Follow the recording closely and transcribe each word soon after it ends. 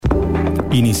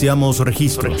Iniciamos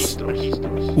Registros.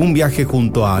 Un viaje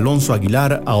junto a Alonso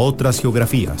Aguilar a otras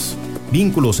geografías.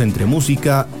 Vínculos entre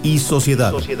música y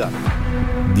sociedad.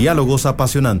 Diálogos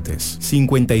apasionantes.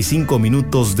 55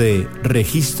 minutos de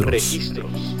Registros.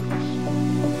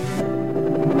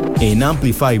 En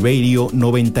Amplify Radio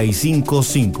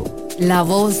 95.5. La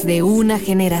voz de una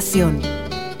generación.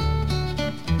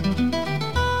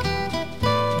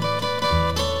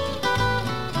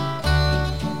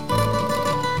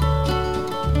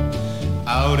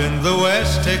 Out in the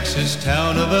West Texas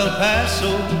town of El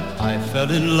Paso, I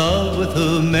fell in love with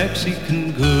a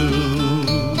Mexican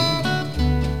girl.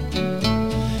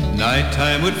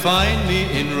 Nighttime would find me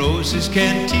in Rose's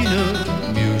Cantina.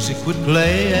 Music would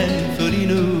play and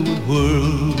Felina would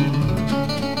whirl.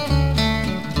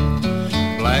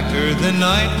 Blacker than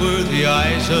night were the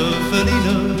eyes of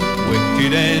Felina,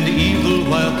 wicked and evil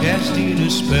while casting a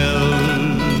spell.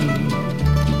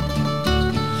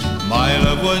 My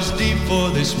love was deep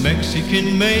for this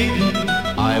Mexican maiden.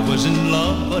 I was in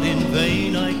love, but in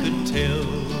vain I could tell.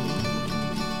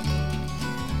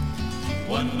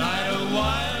 One night a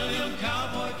wild young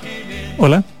cowboy came in.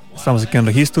 Hola, estamos aquí en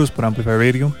Registros por Amplify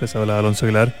Radio. Les habla Alonso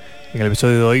Aguilar. En el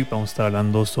episodio de hoy vamos a estar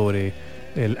hablando sobre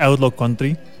el Outlaw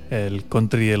Country, el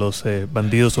country de los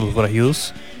bandidos o los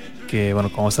forajidos, que, bueno,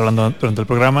 como vamos a estar hablando durante el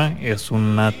programa, es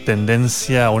una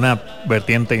tendencia, una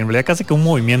vertiente, en realidad casi que un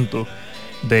movimiento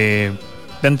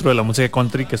dentro de la música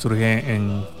country que surge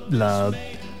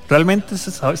realmente se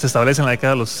establece en la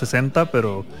década de los 60,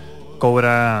 pero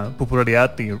cobra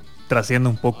popularidad y trasciende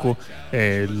un poco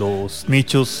los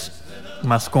nichos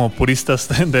más como puristas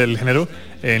del género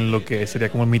en lo que sería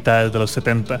como mitad de los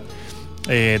 70.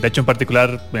 De hecho, en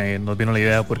particular nos vino la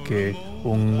idea porque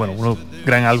un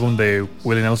gran álbum de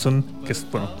Willie Nelson, que es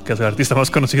el artista más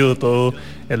conocido de todo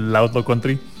el Outlaw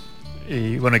Country,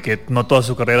 y bueno, que no toda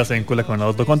su carrera se vincula con el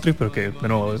Outlaw Country, pero que,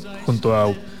 bueno, junto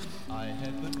a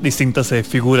distintas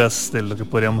figuras de lo que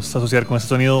podríamos asociar con este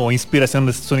sonido o inspiración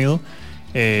de este sonido,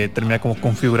 termina como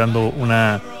configurando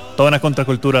toda una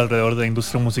contracultura alrededor de la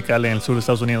industria musical en el sur de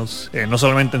Estados Unidos, no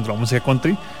solamente dentro de la música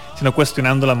country, sino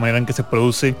cuestionando la manera en que se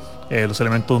produce los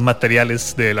elementos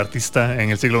materiales del artista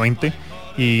en el siglo XX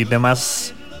y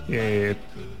demás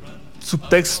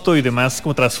subtexto y demás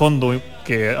como trasfondo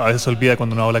que a veces se olvida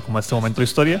cuando uno habla como de este momento de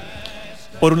historia.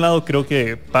 Por un lado, creo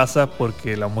que pasa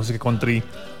porque la música country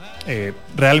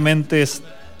realmente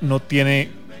no tiene,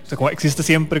 existe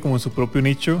siempre como en su propio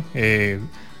nicho,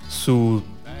 su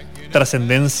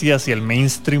trascendencia hacia el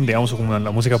mainstream, digamos, como en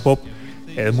la música pop,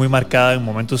 es muy marcada en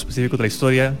momentos específicos de la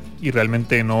historia y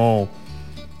realmente no,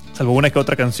 salvo una que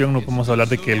otra canción, no podemos hablar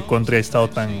de que el country ha estado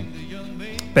tan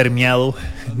permeado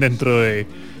dentro de,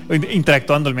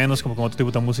 interactuando al menos como otro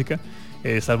tipo de música,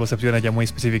 salvo excepciones ya muy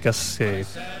específicas que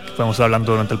estamos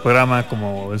hablando durante el programa,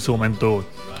 como en su momento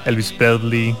Elvis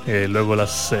Presley, luego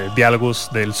los diálogos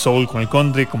del soul con el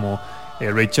country, como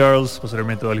Ray Charles,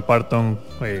 posteriormente Dolly Parton,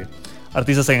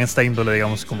 artistas en esta índole,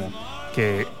 digamos, como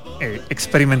que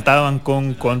experimentaban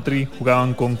con country,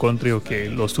 jugaban con country o que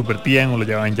lo subvertían o lo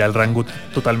llevaban ya al rango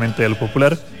totalmente de lo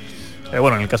popular.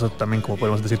 Bueno, en el caso también, como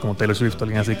podemos decir, como Taylor Swift,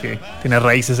 alguien así que tiene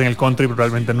raíces en el country, pero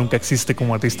realmente nunca existe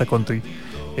como artista country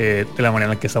de la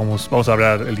manera en la que vamos a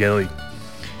hablar el día de hoy.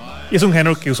 Y es un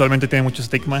género que usualmente tiene mucho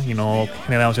estigma y no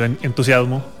genera demasiado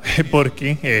entusiasmo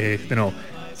porque,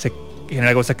 se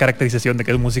genera esa caracterización de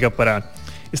que es música para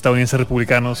estadounidenses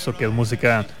republicanos o que es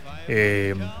música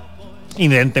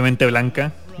inherentemente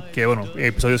blanca, que, bueno,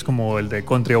 episodios como el de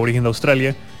Country Origen de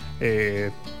Australia,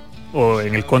 o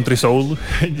en el country soul,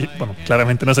 bueno,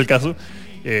 claramente no es el caso,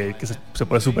 que se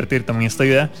puede subvertir también esta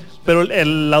idea, pero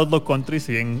el outlaw country,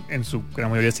 si bien en su gran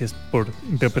mayoría sí es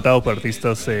interpretado por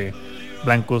artistas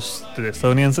blancos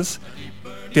estadounidenses,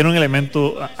 tiene un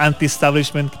elemento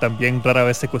anti-establishment que también rara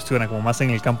vez se cuestiona, como más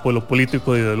en el campo de lo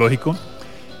político e ideológico.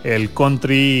 El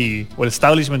country o el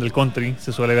establishment del country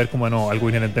se suele ver como algo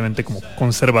inherentemente como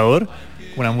conservador,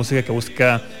 una música que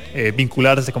busca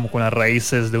vincularse como con las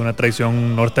raíces de una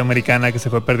tradición norteamericana que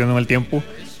se fue perdiendo en el tiempo,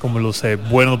 como los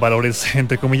buenos valores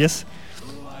entre comillas.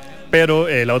 Pero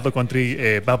el outlaw country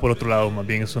va por otro lado, más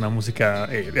bien es una música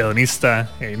hedonista,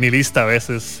 nihilista a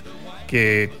veces,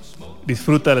 que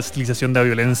disfruta de la estilización de la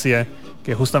violencia,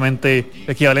 que justamente el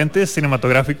equivalente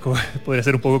cinematográfico podría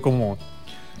ser un poco como,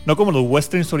 no como los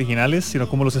westerns originales, sino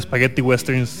como los spaghetti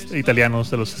westerns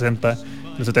italianos de los 60,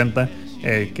 los 70,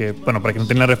 que, bueno, para que no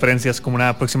tengan referencias, como una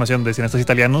aproximación de cineastas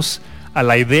italianos a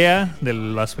la idea de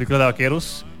las películas de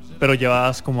vaqueros, pero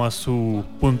llevadas como a su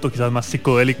punto quizás más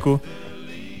psicodélico,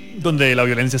 donde la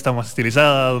violencia está más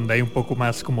estilizada, donde hay un poco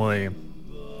más como de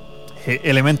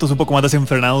elementos un poco más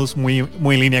desenfrenados, muy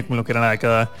en línea con lo que era la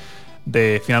década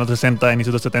de finales de los 60,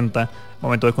 inicios de los 70,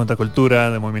 momento de contracultura,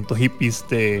 de movimientos hippies,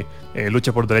 de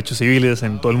lucha por derechos civiles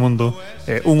en todo el mundo.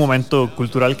 Un momento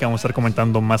cultural que vamos a estar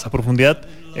comentando más a profundidad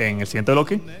en el siguiente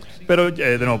bloque. Pero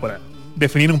de nuevo, para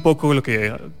definir un poco lo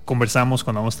que conversamos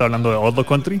cuando vamos a estar hablando de Outlaw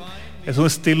Country, es un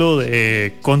estilo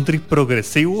de country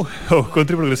progresivo, o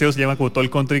country progresivo se llama como todo el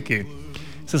country que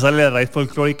se sale de la raíz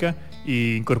folclórica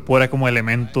e incorpora como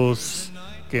elementos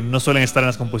que no suelen estar en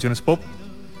las composiciones pop.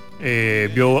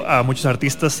 Vio a muchos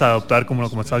artistas adoptar, como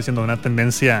estaba diciendo, una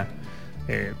tendencia,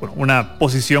 una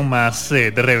posición más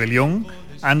de rebelión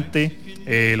ante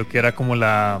lo que era como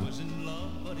las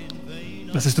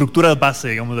estructuras base,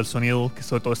 digamos, del sonido, que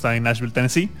sobre todo estaba en Nashville,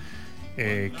 Tennessee,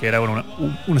 que era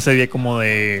una serie como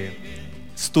de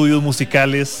estudios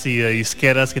musicales y de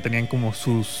disqueras que tenían como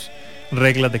sus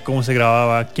reglas de cómo se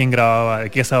grababa, quién grababa, de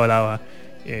qué se hablaba,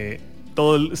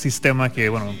 todo el sistema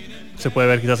que se puede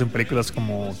ver quizás en películas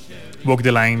como Walk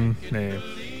the Line,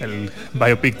 el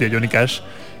biopic de Johnny Cash.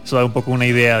 Eso da un poco una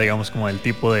idea, digamos, como del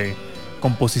tipo de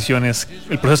composiciones,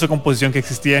 el proceso de composición que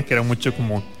existía, que era mucho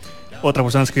como otra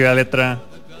persona escribía la letra,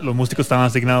 los músicos estaban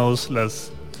asignados,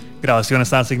 las grabaciones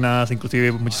estaban asignadas, inclusive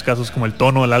en muchos casos como el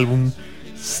tono del álbum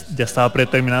ya estaba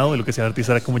predeterminado y lo que hacía el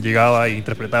artista era cómo llegaba e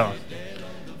interpretaba.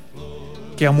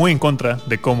 Queda muy en contra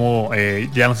de cómo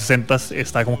ya en los 60s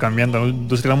está como cambiando la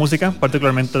industria de la música,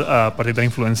 particularmente a partir de la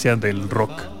influencia del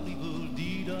rock.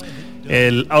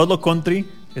 El Outlaw Country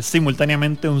es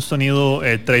simultáneamente un sonido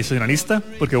tradicionalista,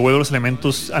 porque vuelve los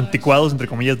elementos anticuados, entre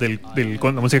comillas, de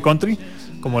la música country,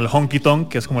 como el honky tonk,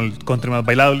 que es como el country más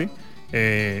bailable,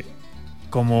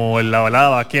 como la balada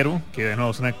vaquero, que de nuevo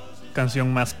es una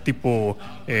canción más tipo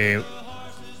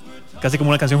casi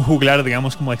como una canción juglar,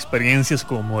 digamos, como de experiencias,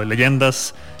 como de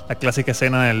leyendas, la clásica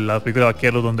escena de la película de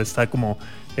vaqueros donde está como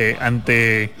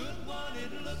ante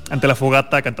la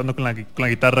fogata cantando con la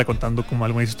guitarra, contando como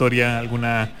alguna historia,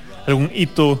 algún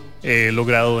hito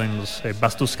logrado en los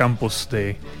vastos campos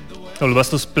o los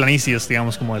vastos planicies,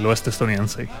 digamos, como del oeste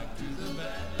estadounidense.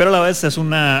 Pero a la vez es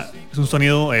un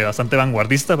sonido bastante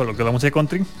vanguardista para lo que es la música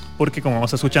country, porque como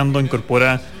vamos escuchando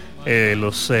incorpora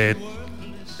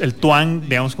el twang,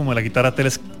 digamos, como la guitarra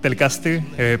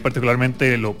Telecaster,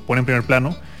 particularmente lo pone en primer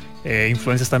plano.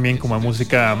 Influencias también como de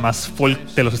música más folk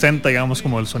de los 60, digamos,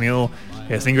 como el sonido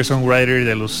singer-songwriter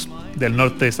del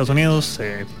norte de Estados Unidos.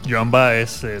 Joan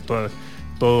Baez,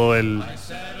 todo el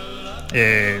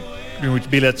Greenwich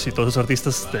Village y todos esos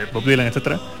artistas de Bob Dylan,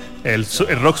 etc. El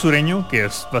rock sureño, que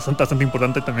es bastante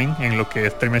importante también en lo que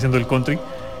termina siendo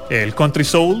el country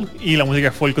soul y la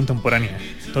música folk contemporánea.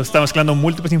 Entonces está mezclando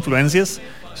múltiples influencias.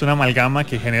 Es una amalgama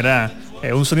que genera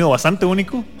un sonido bastante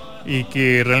único y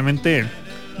que realmente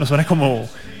no suena como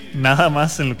nada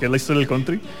más en lo que es la historia del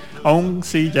country. Aún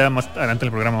sí, ya más adelante en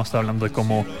el programa vamos a estar hablando de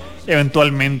cómo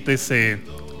eventualmente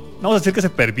no vamos a decir que se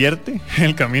pervierte en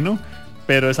el camino,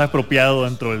 pero es apropiado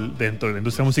dentro de la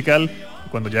industria musical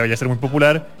cuando ya vaya a ser muy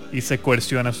popular y se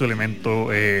coerciona su elemento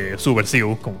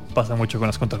subversivo, como pasa mucho con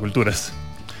las contraculturas.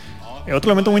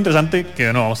 Otro elemento muy interesante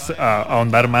que vamos a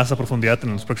ahondar más a profundidad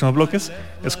en los próximos bloques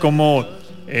es como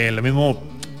el mismo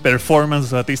performance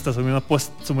de los artistas,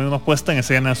 su misma puesta en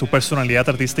escena, su personalidad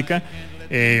artística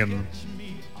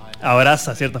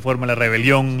abraza de cierta forma la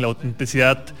rebelión, la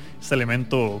autenticidad, este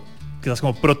elemento quizás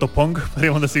como proto-punk,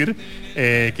 podríamos decir,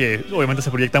 que obviamente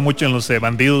se proyecta mucho en los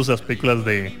bandidos, las películas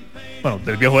del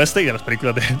viejo oeste y de las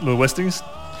películas de los westerns.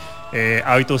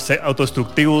 Hábitos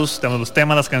autodestructivos, los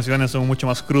temas, las canciones son mucho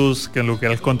más crudos que lo que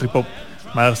era el country pop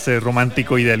más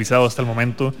romántico, idealizado hasta el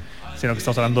momento, sino que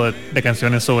estamos hablando de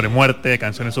canciones sobre muerte, de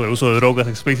canciones sobre uso de drogas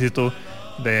explícito,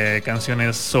 de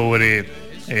canciones sobre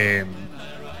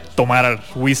tomar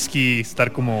whisky,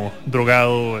 estar como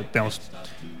drogado. Tenemos,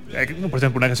 por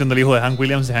ejemplo, una canción del hijo de Hank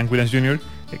Williams Jr.,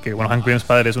 que Hank Williams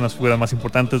padre es una de las figuras más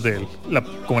importantes de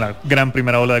como la gran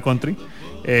primera ola de country.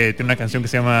 Tiene una canción que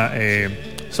se llama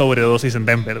Sobredosis en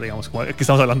Denver, digamos. Aquí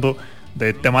estamos hablando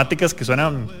de temáticas que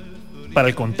suenan para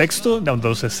el contexto de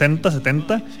los 60,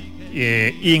 70,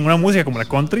 y en una música como la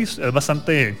country es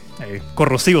bastante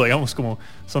corrosivo, digamos, como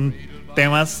son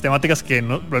temáticas que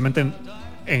no, realmente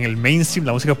en el mainstream,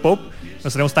 la música pop, no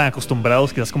estaremos tan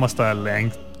acostumbrados, quizás como hasta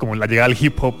como la llegada al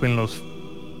hip hop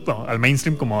al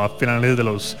mainstream, como a finales de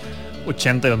los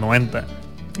 80 y los 90.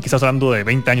 Quizás hablando de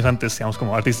 20 años antes, digamos,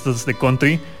 como artistas de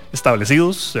country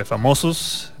establecidos,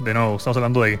 famosos. De nuevo, estamos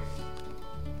hablando de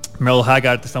Merle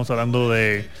Haggard, estamos hablando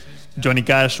de Johnny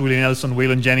Cash, Willie Nelson,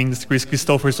 Waylon Jennings, Chris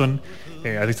Christopherson,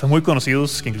 artistas muy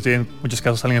conocidos que inclusive en muchos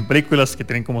casos salen en películas, que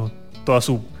tienen como toda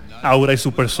su aura y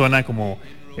su persona como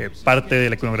parte de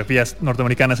la iconografía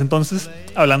norteamericana. Entonces,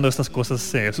 hablando de estas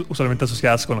cosas usualmente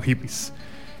asociadas con los hippies.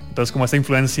 Entonces, como esta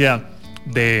influencia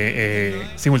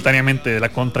simultáneamente de la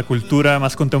contracultura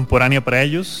más contemporánea para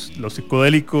ellos, lo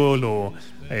psicodélico, lo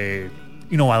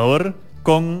innovador,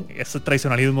 con este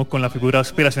tradicionalismo, con la figura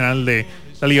aspiracional de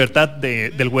la libertad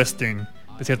del western,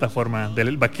 de cierta forma,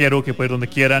 del vaquero que puede ir donde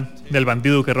quiera, del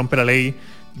bandido que rompe la ley,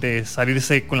 de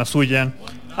salirse con la suya,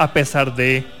 a pesar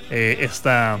de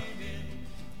esta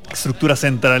estructura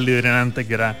central y drenante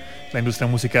que era la industria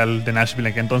musical de Nashville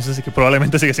en aquel entonces, y que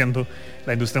probablemente sigue siendo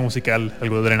la industria musical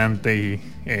algo drenante y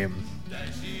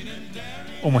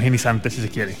homogenizante, si se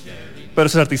quiere. Pero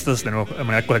esos artistas, de nuevo, de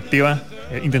manera colectiva,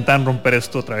 intentaron romper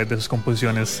esto a través de sus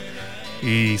composiciones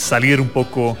y salir un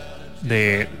poco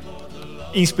de...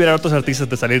 inspirar a otros artistas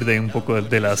de salir de un poco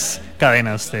de las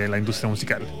cadenas de la industria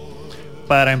musical.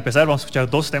 Para empezar, vamos a escuchar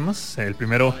dos temas. El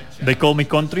primero, They Call Me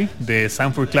Country, de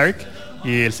Sanford Clark,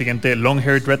 y el siguiente, Long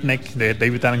Haired Redneck, de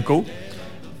David Allan Coe.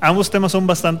 Ambos temas son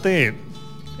bastante...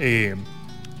 se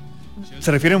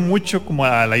refieren mucho como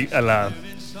a la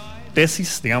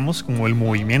tesis, digamos, como el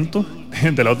movimiento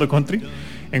del Outlaw Country,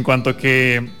 en cuanto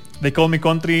que They Call Me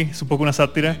Country es un poco una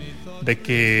sátira de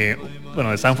que,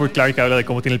 bueno, de Sanford Clark habla de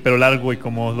cómo tiene el pelo largo y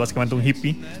cómo es básicamente un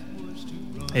hippie.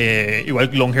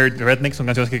 Igual Long Haired Redneck son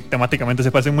canciones que temáticamente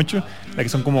se parecen mucho, que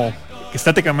son como, que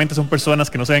estéticamente son personas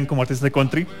que no se ven como artistas de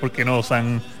country porque no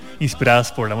están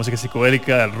inspiradas por la música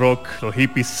psicodélica, el rock, los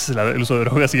hippies, el uso de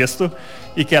drogas y esto,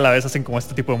 y que a la vez hacen como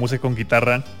este tipo de música con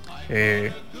guitarra.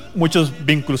 Muchos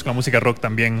vínculos con la música rock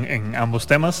también en ambos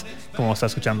temas, como está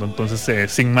escuchando.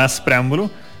 Entonces, sin más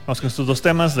preámbulo, vamos con estos dos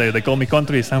temas de They Call Me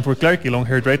Country de Sanford Clark y Long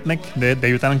Haired Redneck de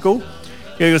David Allan Coe.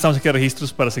 Y regresamos aquí a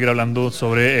Registros para seguir hablando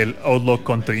sobre el Outlaw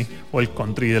Country o el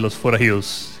country de los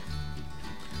forajidos.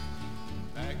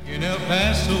 Back in El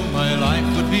Paso, my life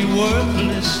would be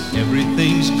worthless.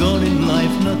 Everything's gone in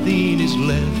life, nothing is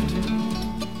left.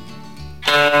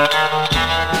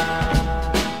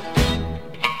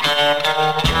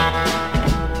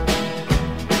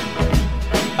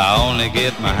 I only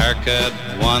get my haircut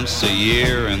once a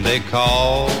year and they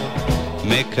call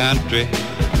me country.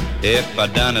 If I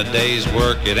done a day's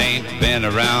work, it ain't been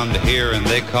around here and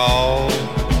they call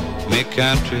me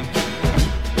country.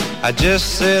 I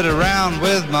just sit around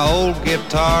with my old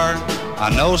guitar. I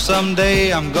know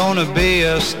someday I'm gonna be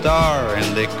a star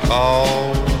and they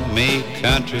call me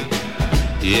country.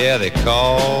 Yeah, they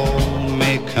call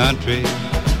me country.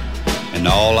 And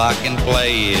all I can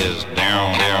play is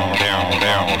down, down, down,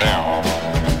 down, down.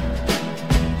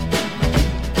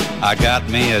 I got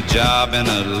me a job in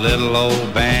a little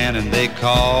old band and they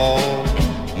call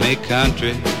me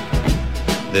country.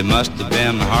 They must have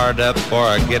been hard up for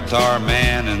a guitar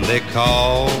man and they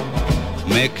call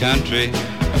me country.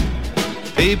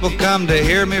 People come to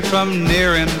hear me from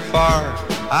near and far.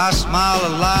 I smile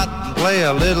a lot and play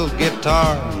a little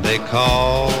guitar and they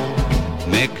call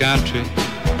me country.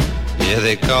 Yeah,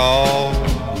 they call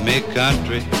me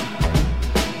country.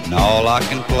 And all I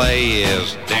can play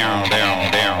is down,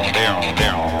 down, down, down,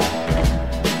 down.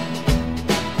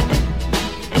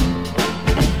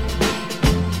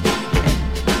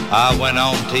 I went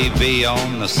on TV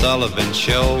on the Sullivan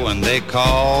Show and they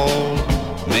called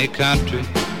me country.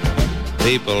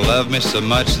 People love me so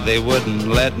much they wouldn't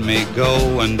let me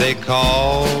go and they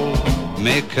called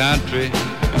me country.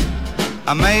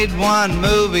 I made one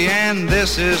movie and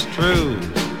this is true.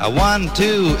 I won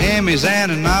 2 Emmys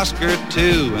and an Oscar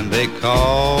too, and they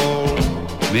call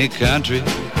me country.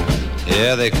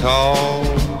 Yeah, they call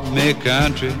me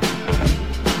country.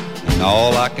 And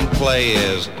all I can play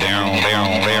is down,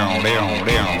 down, down, down,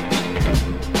 down.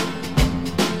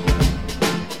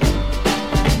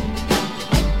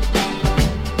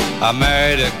 I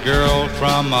married a girl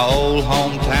from my old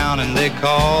hometown and they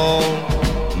call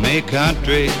me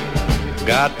country.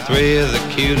 Got 3 of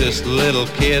the cutest little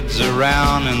kids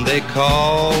around and they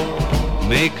call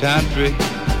me country.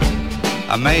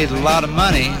 I made a lot of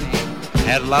money,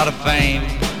 had a lot of fame.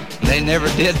 They never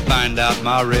did find out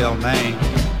my real name.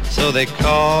 So they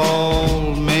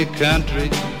call me country.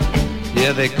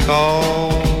 Yeah, they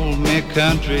call me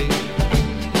country.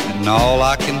 And all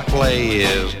I can play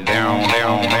is down,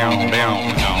 down, down,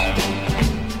 down, down.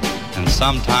 And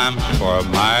sometimes for a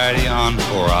mighty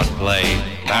encore I'd play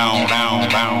down, down,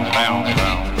 down, down,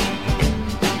 down.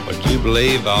 But you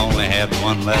believe I only had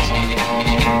one lesson?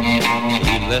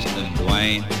 You listening,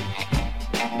 Dwayne?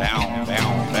 Down,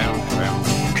 down, down, down.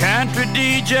 Country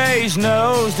DJs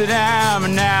knows that I'm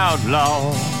an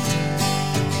outlaw.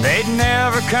 They'd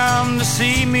never come to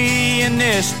see me in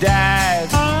this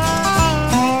dive,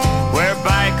 where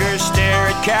bikers stare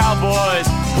at cowboys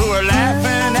who are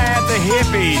laughing at the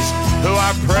hippies who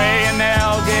are praying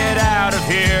they'll get out of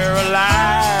here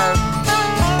alive.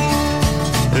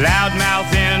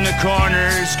 Loudmouth in the corner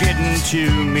to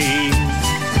me,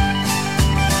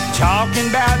 talking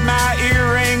about my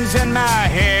earrings and my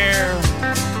hair.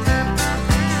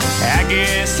 I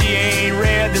guess he ain't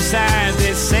read the signs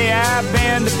that say I've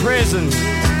been to prison.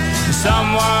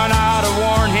 Someone ought to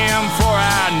warn him before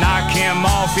I knock him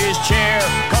off his chair,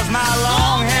 'cause my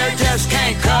long hair just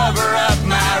can't cover up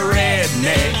my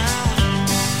redneck.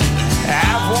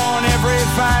 I've won every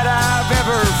fight I've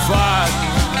ever fought,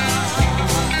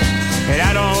 and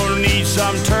I don't need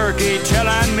some turkey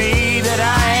telling me that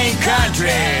I ain't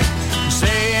country,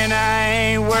 saying I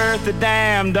ain't worth a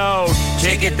damn dog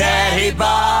ticket that he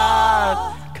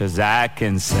bought. 'Cause I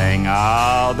can sing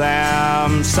all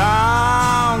them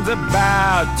songs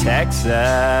about Texas,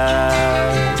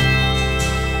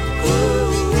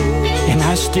 and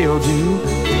I still do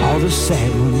all the sad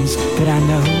ones that I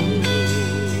know.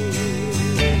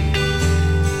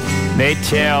 They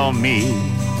tell me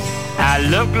I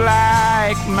look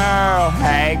like Merle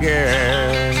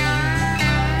Haggard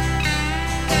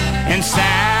and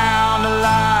sound a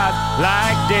lot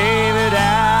like David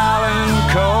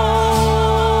Allan Coe.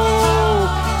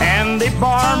 The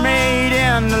barmaid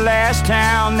in the last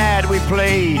town that we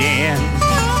played in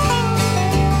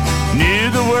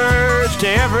knew the words to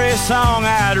every song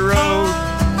I'd wrote.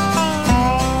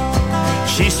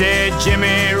 She said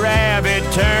Jimmy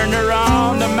Rabbit turned her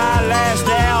on to my last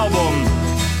album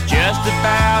just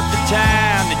about the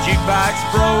time the jukebox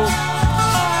broke.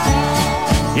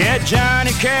 Yeah,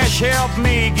 Johnny Cash helped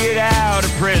me get out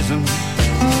of prison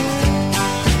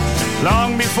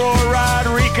long before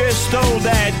Rodriguez stole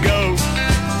that goat.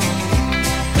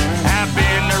 I've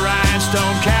been the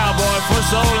rhinestone cowboy for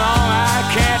so long I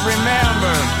can't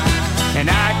remember, and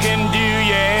I can do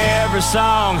you every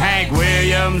song Hank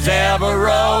Williams ever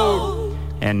wrote,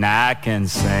 and I can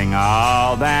sing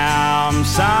all them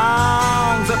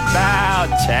songs about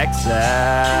Texas,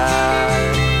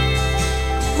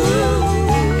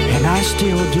 and I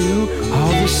still do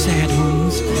all the sad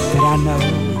ones that I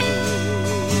know.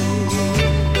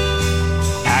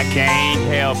 I can't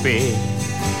help it,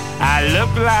 I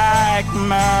look like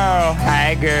Merle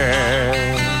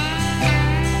Haggard,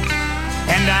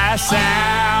 and I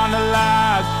sound a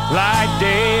lot like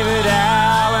David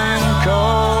Allan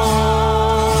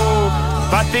Coe.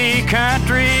 But the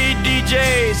country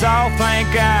DJs all think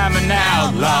I'm an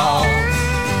outlaw,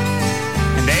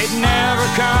 and they'd never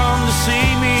come to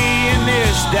see me in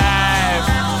this dive,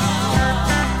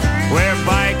 where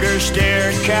bikers stare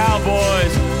at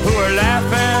cowboys who are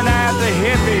laughing at the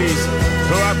hippies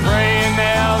who are praying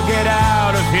they'll get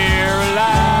out of here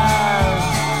alive.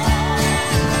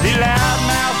 The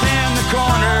loudmouth in the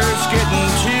corner's getting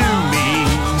to me.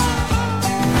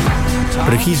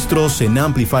 Registros en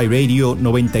Amplify Radio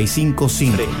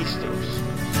 95.5.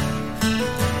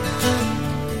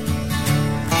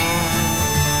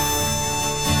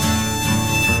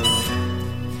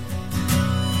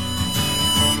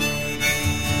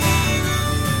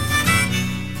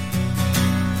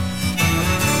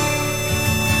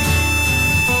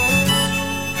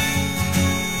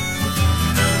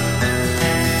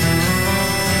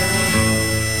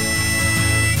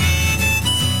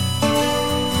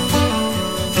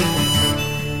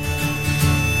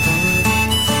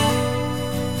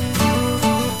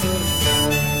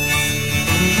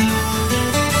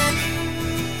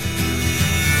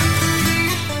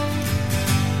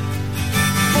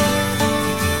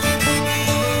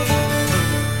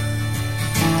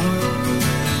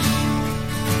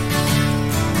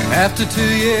 After 2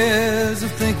 years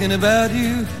of thinking about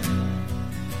you,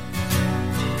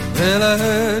 well, I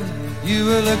heard you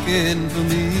were looking for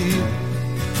me.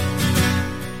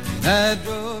 I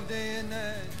drove day and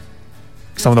night.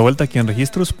 Estamos de vuelta aquí en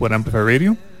Registros por Amplify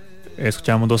Radio.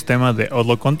 Escuchamos dos temas de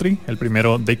Outlaw Country. El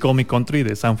primero, They Call Me Country,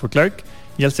 de Sanford Clark,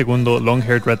 y el segundo, Long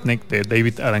Haired Redneck, de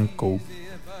David Allan Coe.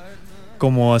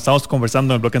 Como estábamos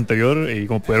conversando en el bloque anterior, y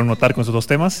como pudieron notar con esos dos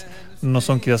temas, no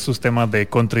son quizás sus temas de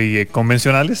country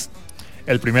convencionales.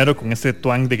 El primero con este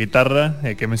twang de guitarra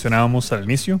que mencionábamos al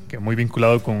inicio, que muy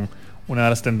vinculado con una de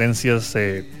las tendencias,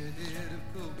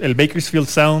 el Bakersfield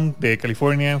Sound de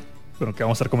California, bueno, que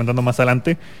vamos a estar comentando más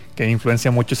adelante, que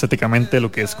influencia mucho estéticamente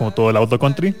lo que es como todo el outlaw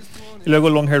country. Y luego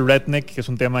Long Hair Redneck, que es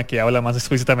un tema que habla más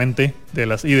explícitamente de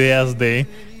las ideas de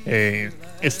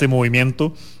este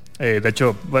movimiento. De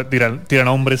hecho, tira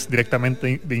nombres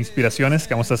directamente de inspiraciones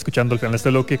que vamos a estar escuchando al final de este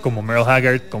bloque, como Merle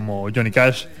Haggard, como Johnny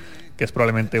Cash, que es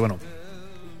probablemente, bueno,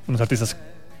 unos artistas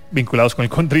vinculados con el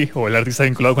country, o el artista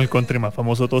vinculado con el country más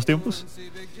famoso de todos los tiempos.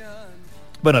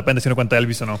 Bueno, depende si uno cuenta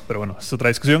Elvis o no, pero bueno, es otra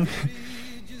discusión.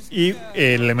 Y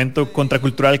el elemento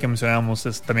contracultural que mencionábamos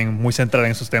es también muy central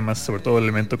en esos temas, sobre todo el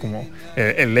elemento como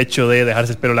el hecho de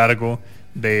dejarse el pelo largo,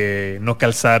 de no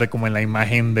calzar como en la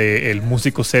imagen del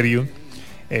músico serio,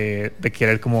 de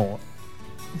querer como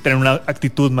tener una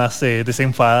actitud más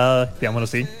desenfadada, digámoslo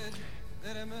así.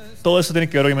 Todo eso tiene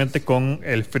que ver obviamente con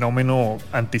el fenómeno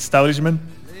anti-establishment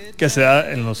que se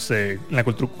da en la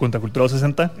contracultura de los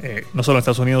 60, no solo en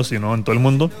Estados Unidos, sino en todo el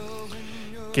mundo,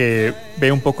 que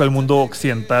ve un poco al mundo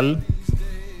occidental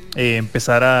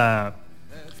empezar a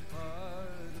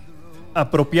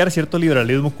apropiar cierto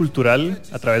liberalismo cultural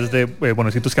a través de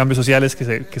distintos cambios sociales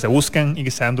que se buscan y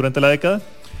que se dan durante la década.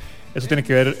 Eso tiene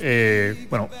que ver,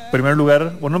 no en primer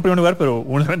lugar, pero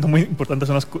un elemento muy importante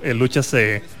son las luchas,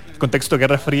 el contexto de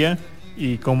Guerra Fría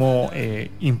y cómo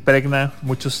impregna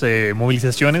muchas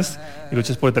movilizaciones y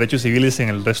luchas por derechos civiles en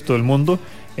el resto del mundo,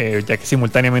 ya que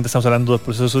simultáneamente estamos hablando de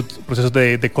procesos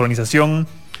de colonización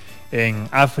en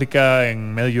África,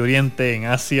 en Medio Oriente, en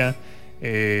Asia,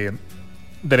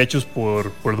 derechos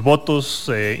por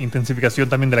votos, intensificación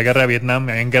también de la guerra de Vietnam,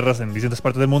 en guerras en distintas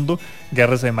partes del mundo,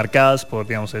 guerras marcadas por,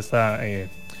 digamos, esta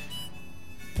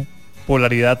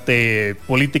polaridad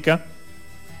política,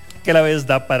 que a la vez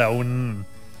da para un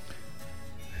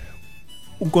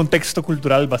contexto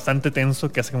cultural bastante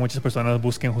tenso que hace que muchas personas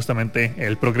busquen justamente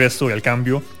el progreso y el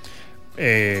cambio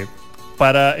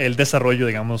para el desarrollo,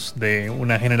 digamos, de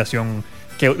una generación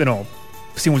que,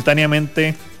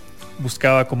 simultáneamente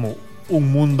buscaba como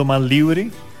un mundo más libre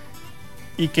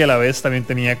y que a la vez también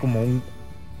tenía como un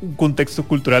contexto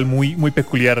cultural muy, muy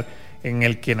peculiar en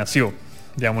el que nació,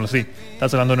 digámoslo así.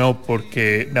 Estamos hablando de nuevo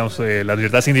porque, digamos, las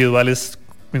libertades individuales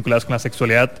vinculadas con la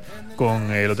sexualidad, con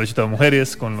los derechos de las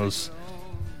mujeres, con los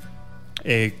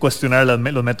cuestionar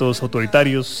los métodos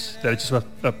autoritarios, derechos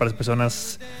para las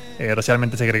personas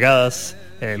racialmente segregadas,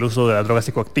 el uso de las drogas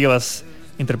psicoactivas,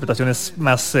 interpretaciones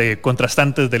más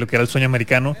contrastantes de lo que era el sueño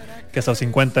americano, que hasta los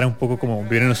 50 era un poco como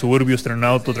vivir en los suburbios, tener un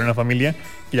auto, tener una familia,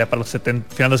 y ya para los finales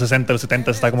de los 60, los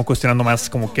 70 se está como cuestionando más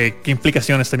como qué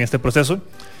implicaciones tenía este proceso,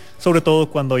 sobre todo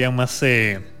cuando había más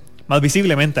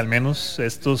visiblemente al menos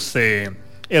estos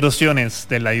erosiones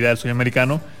de la idea del sueño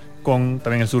americano, con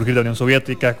también el surgir de la Unión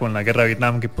Soviética, con la guerra de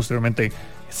Vietnam, que posteriormente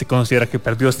se considera que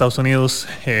perdió Estados Unidos,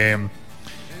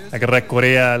 la guerra de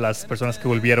Corea, las personas que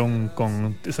volvieron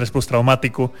con estrés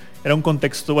postraumático. Era un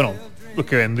contexto, lo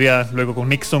que vendría luego con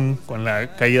Nixon, con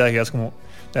la caída, digamos, como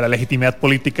de la legitimidad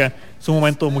política. Es un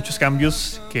momento de muchos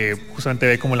cambios que justamente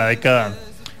ve como la década,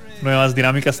 nuevas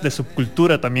dinámicas de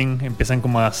subcultura también empiezan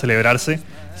como a celebrar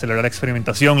la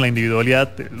experimentación, la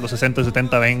individualidad. Los 60 y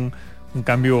 70 ven un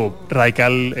cambio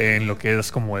radical en lo que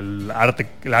es como el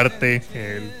arte,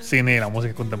 el cine, la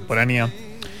música contemporánea.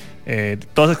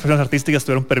 Todas las expresiones artísticas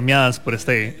estuvieron permeadas por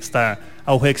esta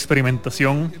auge de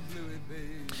experimentación,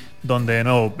 donde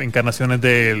encarnaciones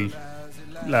de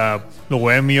lo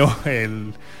bohemio,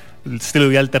 el estilo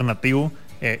de vida alternativo,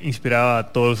 inspiraba a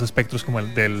todos los espectros como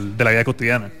el de la vida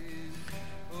cotidiana.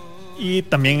 Y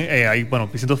también hay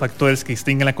distintos factores que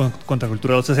distinguen la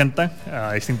contracultura de los 60,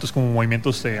 a distintos como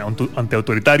movimientos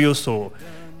antiautoritarios o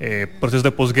procesos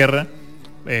de posguerra,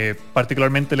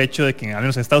 particularmente el hecho de que, al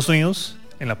menos en Estados Unidos,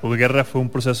 en la posguerra fue un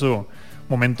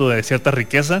momento de cierta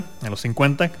riqueza, en los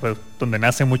 50, que fue donde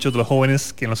nacen muchos de los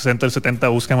jóvenes que en los 60 y 70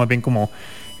 buscan más bien como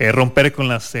romper con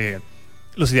los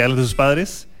ideales de sus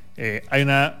padres.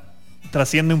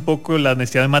 Trasciende un poco las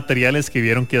necesidades materiales que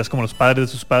vieron quizás como los padres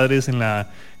de sus padres en la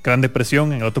Gran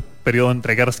Depresión, en el otro periodo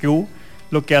entre guerras que hubo,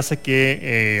 lo que hace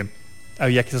que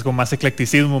había quizás como más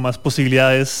eclecticismo, más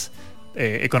posibilidades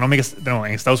económicas en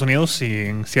Estados Unidos y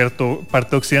en cierta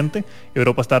parte de Occidente.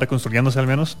 Europa está reconstruyéndose al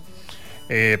menos,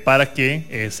 para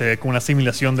que se dé como una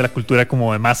asimilación de la cultura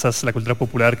como de masas, la cultura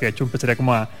popular, que de hecho empezaría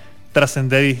como a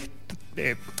trascender y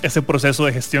ese proceso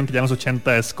de gestión que ya en los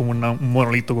 80 es como un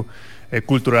monolito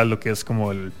cultural, lo que es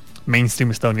como el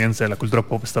mainstream estadounidense, la cultura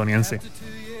pop estadounidense.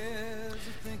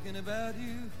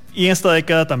 Y en esta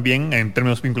década también, en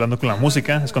términos vinculando con la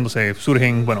música, es cuando se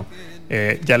surgen,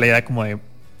 ya la idea como de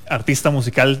artista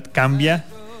musical cambia,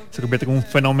 se convierte como un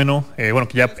fenómeno, que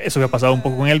ya eso había pasado un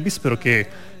poco con Elvis, pero que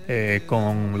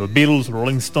con los Beatles,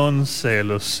 Rolling Stones,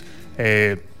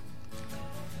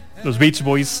 los Beach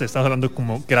Boys, estamos hablando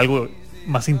como que era algo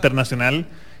más internacional,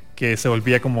 que se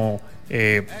volvía como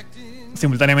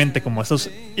simultáneamente como estos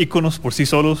íconos por sí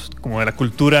solos, como de la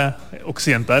cultura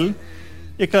occidental,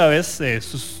 y cada vez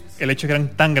el hecho de que eran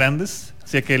tan grandes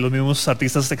hacía que los mismos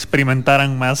artistas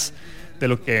experimentaran más de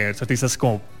lo que los artistas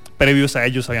como previos a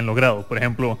ellos habían logrado. Por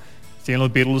ejemplo, si en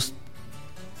los Beatles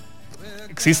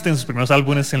existen sus primeros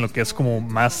álbumes en lo que es como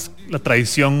más la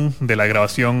tradición de la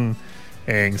grabación,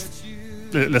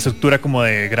 la estructura como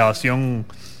de grabación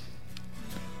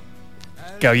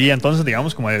que había entonces,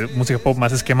 digamos, como de música pop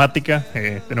más esquemática,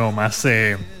 más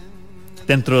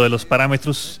dentro de los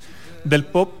parámetros del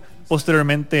pop.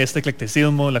 Posteriormente, este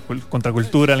eclecticismo, la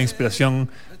contracultura, la inspiración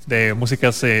de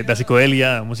músicas de la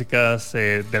psicodelia, músicas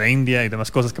de la India y demás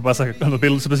cosas que pasa con los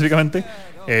Beatles específicamente,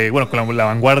 con la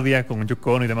vanguardia, con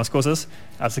Yoko Ono y demás cosas,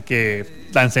 hace que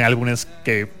lancen álbumes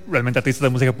que realmente artistas de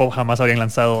música pop jamás habrían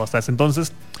lanzado hasta ese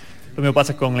entonces. Lo mismo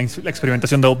pasa con la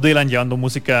experimentación de Bob Dylan, llevando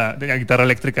música de la guitarra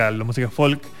eléctrica a la música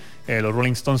folk, los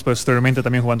Rolling Stones posteriormente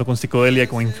también jugando con psicodelia,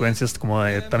 con influencias como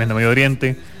también de Medio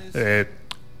Oriente,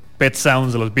 Pet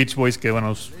Sounds de los Beach Boys, que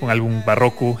bueno, es un álbum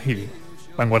barroco y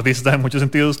vanguardista en muchos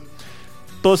sentidos.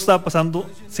 Todo estaba pasando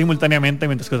simultáneamente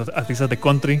mientras que los artistas de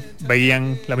country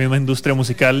veían la misma industria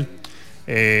musical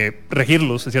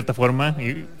regirlos de cierta forma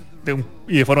y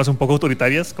de formas un poco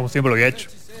autoritarias, como siempre lo había hecho,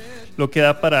 lo que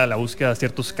da para la búsqueda de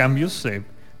ciertos cambios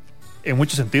en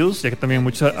muchos sentidos, ya que también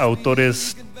muchos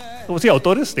autores,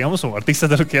 digamos, o artistas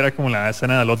de lo que era como la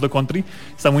escena del Outlaw Country,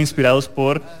 están muy inspirados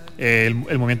por el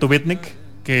movimiento beatnik,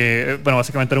 que bueno,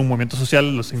 básicamente era un movimiento social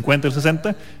de los 50 y los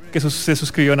 60 que se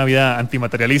suscribió a una vida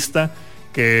antimaterialista,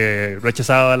 que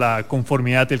rechazaba la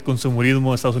conformidad y el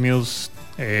consumerismo de Estados Unidos,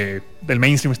 del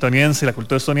mainstream estadounidense, la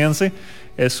cultura estadounidense.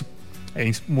 Es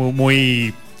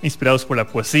muy inspirados por la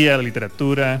poesía, la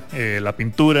literatura, la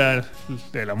pintura,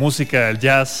 la música, el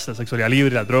jazz, la sexualidad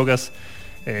libre, las drogas.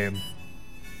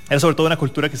 Era sobre todo una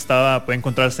cultura que puede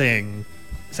encontrarse en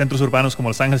centros urbanos como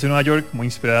Los Ángeles y Nueva York, muy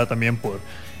inspirada también por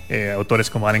autores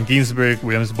como Allen Ginsberg,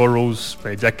 Williams Burroughs,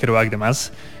 Jack Kerouac y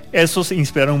demás. Esos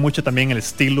inspiraron mucho también el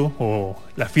estilo o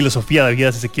la filosofía de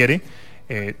vida, si se quiere,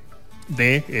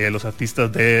 de los artistas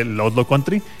del Outlaw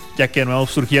Country, ya que de nuevo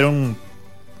surgieron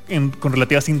con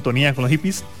relativa sintonía con los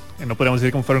hippies. No podríamos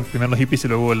decir cómo fueron primero los hippies y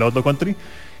luego el Outlaw Country,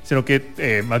 sino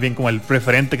que más bien como el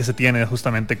preferente que se tiene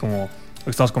justamente como lo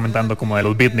que estamos comentando, como de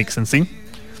los beatniks en sí.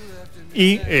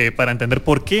 Y para entender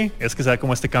por qué es que se da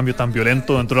como este cambio tan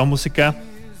violento dentro de la música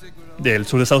del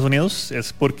sur de Estados Unidos,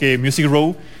 es porque Music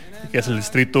Row, que es el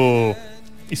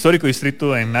histórico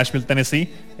distrito en Nashville,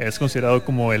 Tennessee, es considerado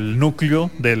como el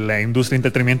núcleo de la industria de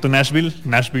entretenimiento en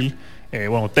Nashville,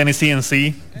 Tennessee en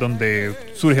sí, donde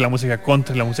surge la música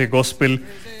country, la música gospel,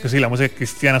 la música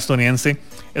cristiana estadounidense.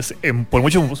 Por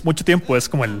mucho tiempo es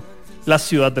como la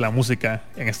ciudad de la música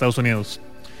en Estados Unidos,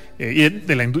 y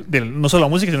no solo la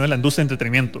música, sino de la industria de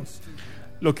entretenimiento,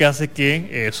 lo que hace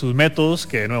que sus métodos,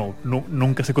 que de nuevo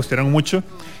nunca se cuestionaron mucho,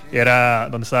 era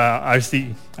donde está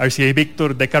RCA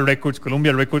Victor, Decca Records,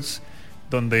 Columbia Records,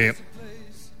 donde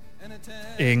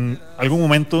en algún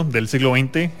momento del siglo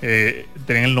XX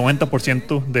tenían el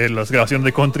 90% de las grabaciones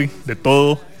de country de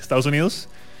todo Estados Unidos,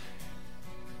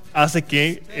 hace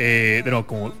que de nuevo,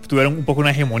 como tuvieran un poco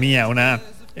una hegemonía,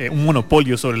 un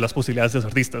monopolio sobre las posibilidades de los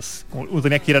artistas. Uno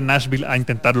tenía que ir a Nashville a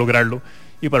intentar lograrlo,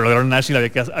 y para lograrlo en Nashville había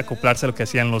que acoplarse a lo que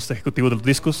hacían los ejecutivos de los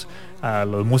discos, a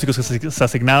los músicos que se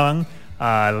asignaban,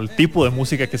 al tipo de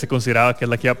música que se consideraba que es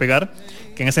la que iba a pegar,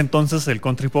 que en ese entonces el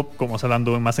country pop, como estamos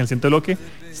hablando más en el siguiente bloque,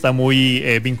 está muy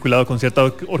vinculado con cierta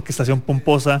orquestación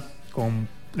pomposa, con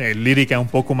lírica un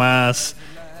poco más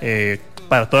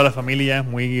para toda la familia,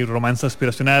 muy romance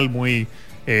aspiracional, muy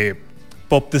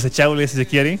pop desechable, si se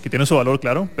quiere, que tiene su valor,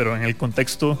 claro, pero en el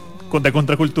contexto de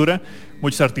contracultura,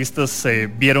 muchos artistas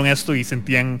vieron esto y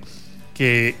sentían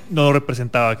que no lo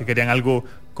representaba, que querían algo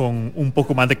con un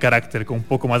poco más de carácter, con un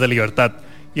poco más de libertad.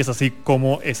 Y es así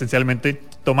como esencialmente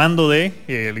tomando de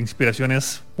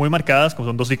inspiraciones muy marcadas, como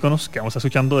son dos íconos que vamos a estar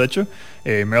escuchando, de hecho,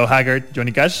 Merle Haggard,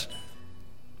 Johnny Cash,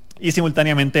 y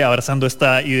simultáneamente abrazando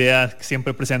esta idea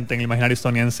siempre presente en el imaginario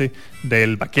estadounidense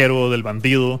del vaquero, del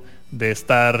bandido, de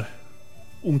estar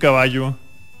un caballo,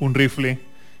 un rifle,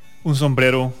 un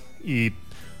sombrero y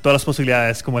todas las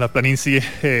posibilidades, como la planicie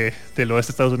del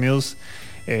oeste de Estados Unidos,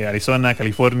 Arizona,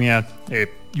 California,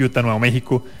 Utah, Nuevo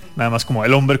México, nada más como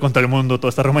el hombre contra el mundo, toda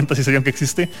esta romantización que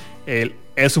existe.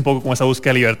 Es un poco como esa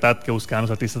búsqueda de libertad que buscaban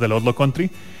los artistas del Outlaw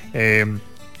Country, que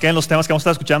en los temas que vamos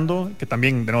a estar escuchando, que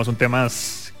también de nuevo son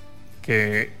temas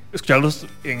que escucharlos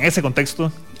en ese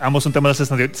contexto, ambos son temas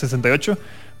del 68,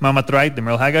 Mama Tried de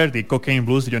Merle Haggard y Cocaine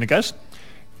Blues de Johnny Cash,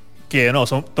 que no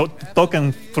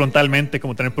tocan frontalmente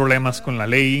como tener problemas con la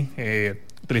ley,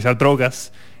 utilizar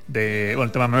drogas.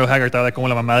 El tema de Merle Haggard habla de cómo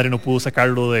la madre no pudo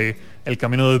sacarlo del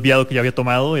camino desviado que ya había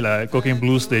tomado, y la Cocaine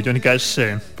Blues de Johnny Cash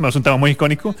es un tema muy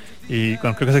icónico y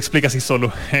creo que se explica así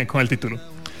solo con el título.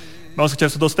 Vamos a escuchar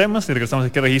estos dos temas y regresamos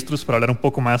aquí a Registros para hablar un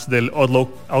poco más del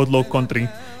Outlaw Country,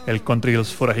 el country de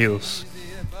los forajidos.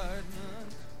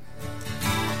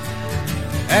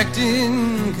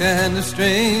 Acting kind of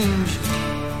strange.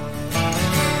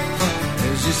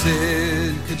 As you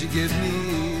said, could you give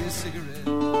me a cigarette?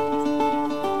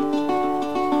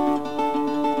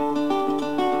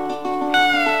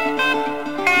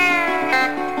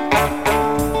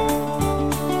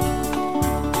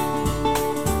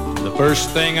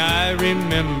 First thing I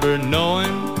remember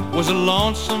knowing was a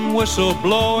lonesome whistle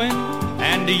blowing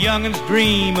and a youngin's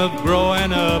dream of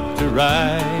growing up to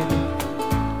ride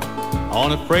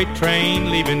on a freight train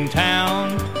leaving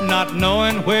town, not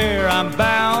knowing where I'm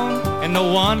bound, and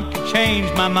no one could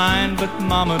change my mind, but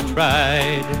Mama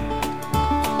tried.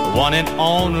 The one and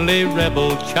only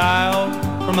rebel child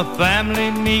from a family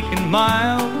meek and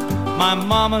mild, my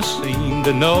Mama seemed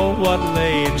to know what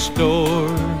lay in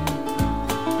store.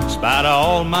 In spite of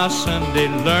all my Sunday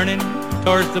learning,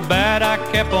 towards the bad I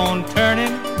kept on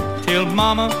turning, till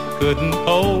Mama couldn't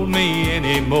hold me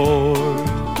anymore.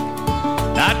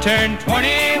 I turned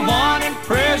 21 in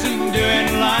prison,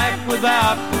 doing life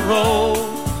without parole.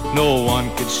 No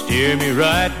one could steer me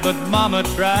right, but Mama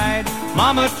tried,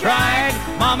 Mama tried,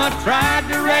 Mama tried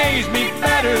to raise me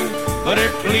better, but her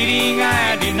pleading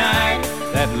I denied.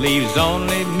 That leaves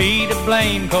only me to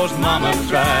blame, 'cause Mama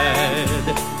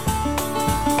tried.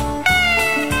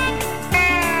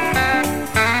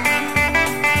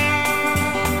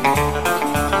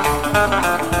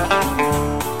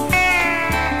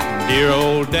 Dear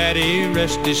old daddy,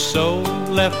 rest his soul,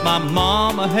 left my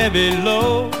mom a heavy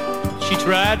load. She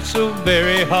tried so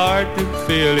very hard to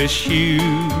fill his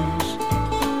shoes,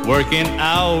 working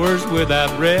hours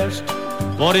without rest,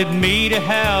 wanted me to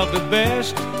have the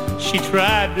best. She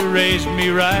tried to raise me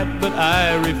right, but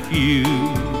I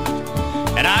refused.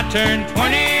 And I turned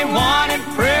 21 in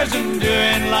prison,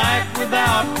 doing life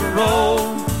without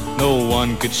parole. No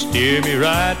one could steer me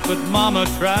right, but Mama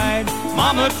tried,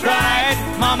 Mama tried,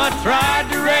 Mama tried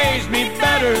to raise me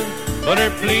better, but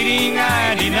her pleading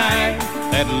I denied.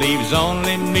 That leaves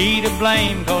only me to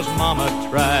blame, 'cause Mama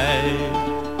tried.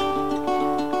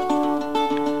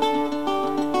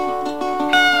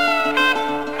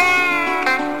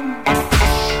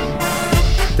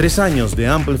 3 años de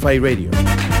Amplify Radio.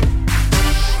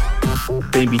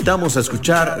 Te invitamos a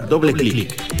escuchar Doble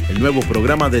Clic, el nuevo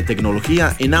programa de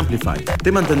tecnología en Amplify.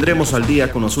 Te mantendremos al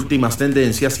día con las últimas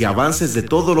tendencias y avances de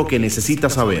todo lo que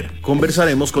necesitas saber.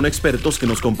 Conversaremos con expertos que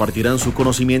nos compartirán su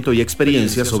conocimiento y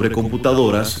experiencia sobre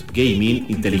computadoras, gaming,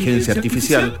 inteligencia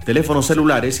artificial, teléfonos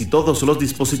celulares y todos los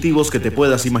dispositivos que te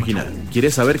puedas imaginar.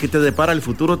 ¿Quieres saber qué te depara el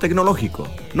futuro tecnológico?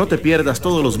 No te pierdas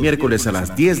todos los miércoles a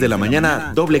las 10 de la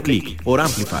mañana Doble Clic por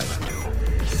Amplify.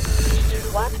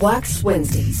 Wax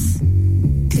Wednesdays.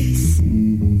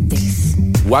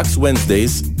 Wax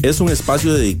Wednesdays es un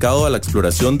espacio dedicado a la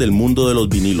exploración del mundo de los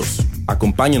vinilos.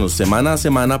 Acompáñanos semana a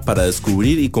semana para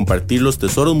descubrir y compartir los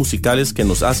tesoros musicales que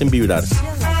nos hacen vibrar.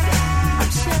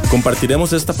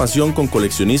 Compartiremos esta pasión con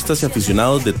coleccionistas y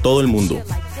aficionados de todo el mundo.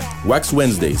 Wax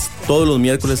Wednesdays, todos los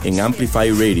miércoles en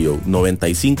Amplify Radio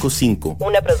 95.5.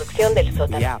 Una producción del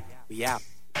Sótano.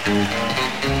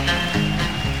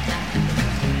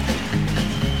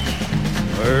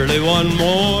 Early one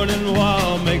morning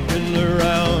while making the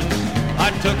rounds,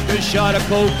 I took a shot of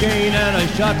cocaine and I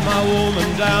shot my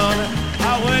woman down.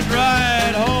 I went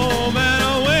right home and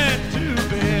I went to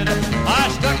bed. I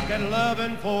stuck at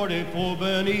 1144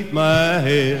 beneath my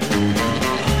head.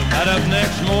 Got up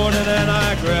next morning and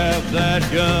I grabbed that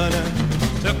gun,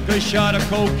 took a shot of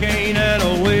cocaine and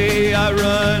away I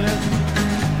run.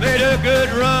 Made a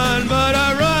good run, but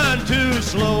I run too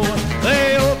slow.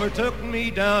 They overtook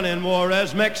me down in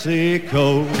Juarez,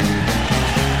 Mexico.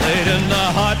 Laid in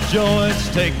the hot joints,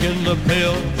 taking the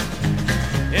pill.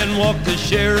 In walked the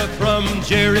sheriff from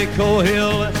Jericho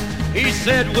Hill. He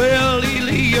said, Willie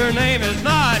Lee, your name is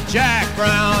not Jack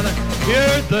Brown.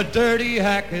 You're the dirty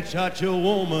hack that shot your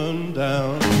woman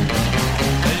down.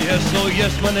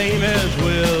 Yes, my name is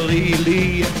Willie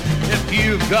Lee. If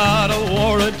you've got a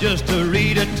warrant, just to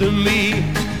read it to me.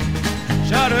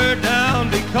 Shot her down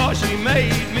because she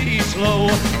made me slow.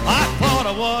 I thought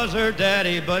I was her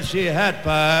daddy, but she had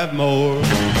 5 more.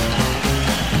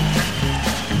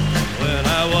 When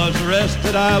I was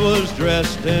arrested, I was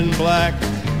dressed in black.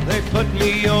 They put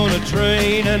me on a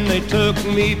train and they took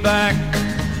me back.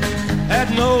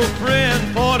 Had no friend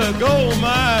for to go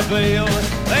my bail.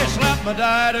 They slapped my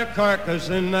died carcass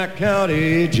in that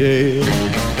county jail.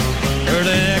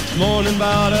 Early next morning,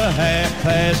 about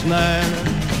 9:30,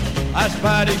 I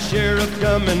spied a sheriff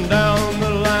coming down the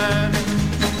line.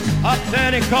 Up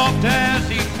then he coughed as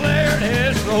he cleared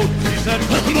his throat. He said,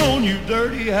 come on, you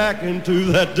dirty hack,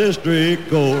 into that district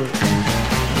court.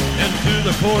 Into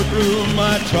the courtroom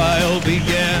my trial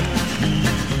began,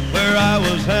 where I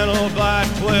was handled by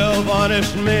 12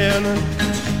 honest men.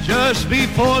 Just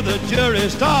before the jury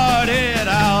started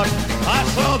out, I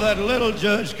saw that little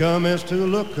judge commence to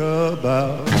look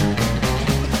about.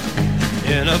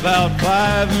 In about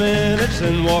 5 minutes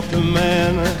in walked a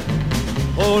man,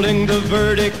 holding the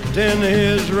verdict in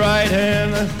his right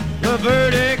hand. the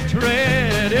verdict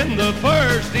read in the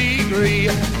first degree.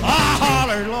 I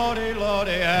hollered, Lordy,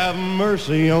 Lordy, have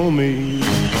mercy on me.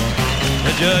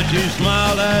 The judge, he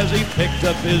smiled as he picked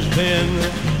up his pen.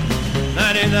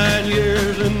 99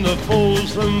 years in the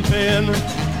Folsom pen.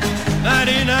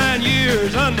 99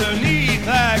 years underneath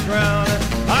that ground.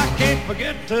 I can't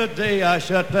forget today I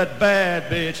shut that bad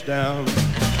bitch down.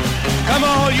 Come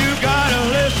on, you gotta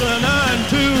listen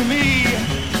unto me.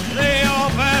 Lay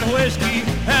off that whiskey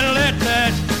and let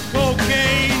that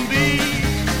cocaine be.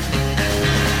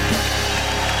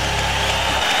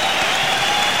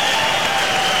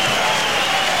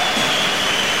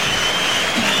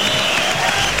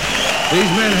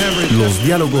 Los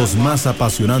diálogos más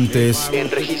apasionantes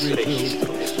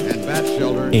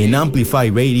en Amplify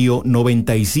Radio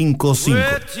 95.5.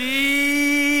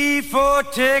 T for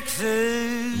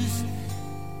Texas,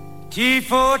 T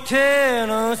for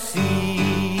Tennessee,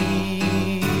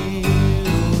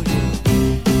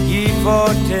 T for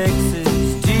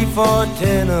Texas, T for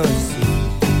Tennessee,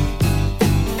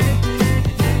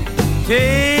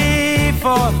 T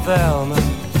for Thelma,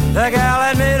 the gal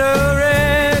that made a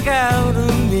wreck out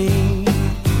of me.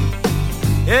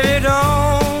 If you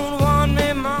don't want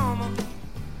me, mama.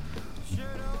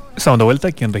 Estamos de vuelta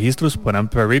aquí en Registros por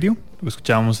Amplify Radio. Lo que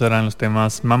escuchábamos eran los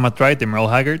temas Mama Tried de Merle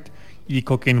Haggard y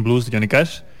Cocaine Blues de Johnny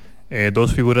Cash.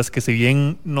 Dos figuras que, si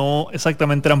bien no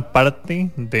exactamente eran parte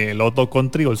del Outlaw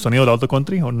Country o el sonido del Outlaw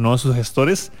Country, o no sus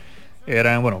gestores,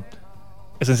 eran, bueno,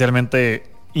 esencialmente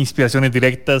inspiraciones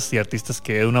directas y artistas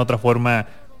que de una u otra forma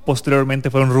posteriormente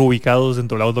fueron reubicados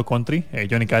dentro del Outlaw Country.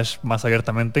 Johnny Cash más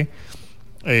abiertamente.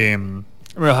 Merle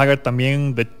Haggard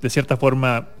también de cierta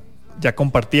forma ya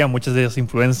compartía muchas de esas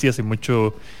influencias y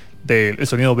mucho del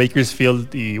sonido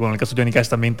Bakersfield, y bueno, en el caso de Johnny Cash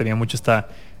también tenía mucho esas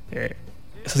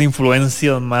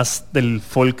influencias más del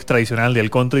folk tradicional, del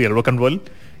country y del rock and roll,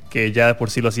 que ya por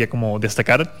sí lo hacía como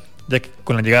destacar, ya que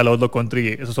con la llegada del Outlaw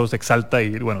Country eso solo se exalta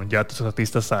y bueno, ya todos los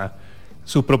artistas a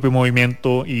su propio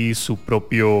movimiento y su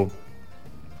propia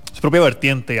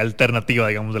vertiente alternativa,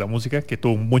 digamos, de la música, que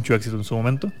tuvo mucho éxito en su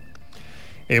momento.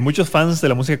 Muchos fans de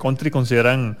la música country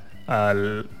consideran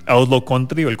al Outlaw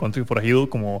Country o el country forajido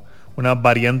como una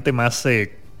variante más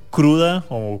cruda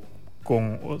o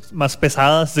más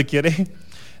pesada, si se quiere,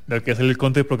 de lo que es el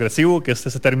country progresivo, que es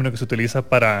ese término que se utiliza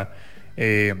para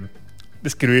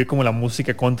describir como la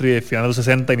música country de finales de los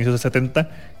 60, inicios de 70,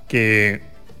 que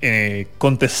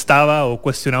contestaba o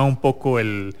cuestionaba un poco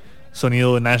el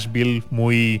sonido de Nashville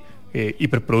muy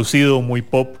hiperproducido, muy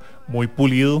pop, muy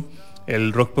pulido.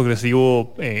 El rock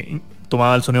progresivo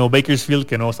tomaba el sonido Bakersfield,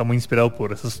 que no está muy inspirado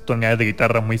por esas tonalidades de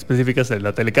guitarra muy específicas de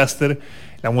la Telecaster.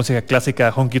 La música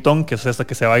clásica honky tonk, que es esta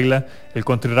que se baila, el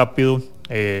country rápido,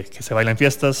 que se baila en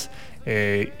fiestas,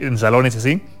 en salones y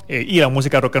así, y la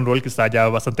música rock and roll, que está ya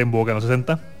bastante en boga en los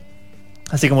 60,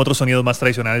 así como otros sonidos más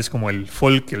tradicionales como el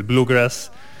folk, el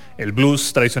bluegrass, el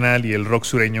blues tradicional y el rock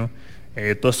sureño.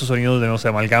 Todos estos sonidos de nuevo se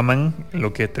amalgaman en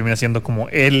lo que termina siendo como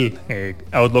el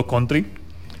Outlaw Country.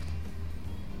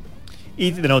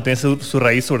 Y de nuevo tiene su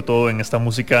raíz sobre todo en esta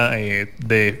música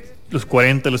de los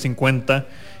 40, los 50,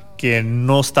 que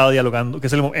no estaba dialogando, que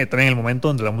es también el momento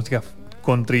donde la música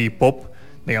country pop,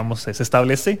 digamos, se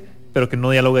establece, pero que no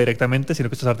dialoga directamente, sino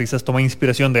que estos artistas toman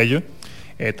inspiración de ello.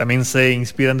 También se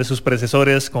inspiran de sus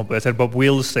predecesores, como puede ser Bob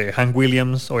Wills, Hank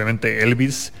Williams, obviamente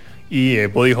Elvis y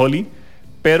Buddy Holly,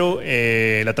 pero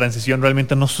la transición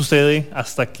realmente no sucede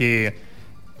hasta que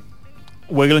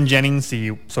Waylon Jennings y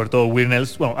sobre todo Willie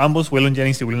Nelson, bueno, ambos, Waylon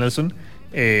Jennings y Willie Nelson,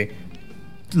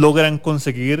 logran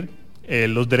conseguir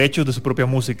los derechos de su propia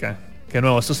música. Que de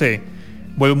nuevo, esto se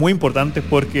vuelve muy importante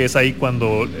porque es ahí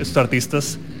cuando estos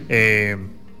artistas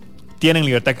tienen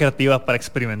libertad creativa para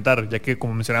experimentar, ya que,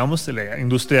 como mencionábamos, la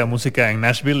industria de música en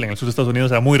Nashville, en el sur de Estados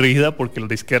Unidos, era muy rígida porque los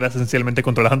disqueras esencialmente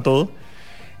controlaban todo.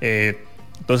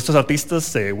 Entonces estos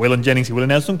artistas, Waylon Jennings y Willie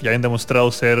Nelson, que ya habían demostrado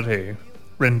ser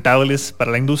rentables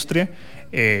para la industria,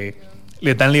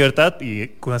 le dan libertad, y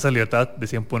con esa libertad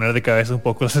decían poner de cabeza un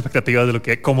poco las expectativas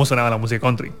de cómo sonaba la música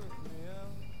country.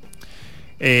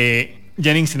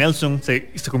 Jennings y Nelson se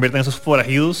convierten en esos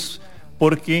forajidos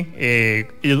porque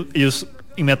ellos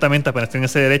inmediatamente, apenas tienen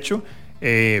ese derecho,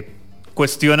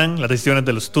 cuestionan las decisiones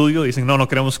del estudio. Dicen no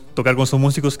queremos tocar con esos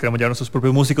músicos, queremos llevar nuestros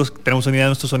propios músicos, tenemos una idea de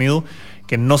nuestro sonido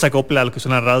que no se acopla a lo que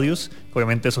son las radios.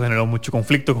 Obviamente eso generó mucho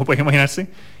conflicto, como pueden imaginarse,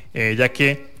 ya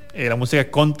que la música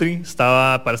country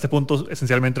estaba para este punto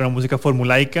esencialmente una música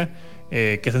formulaica,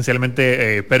 que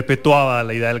esencialmente perpetuaba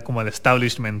la idea como el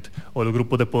establishment o los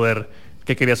grupos de poder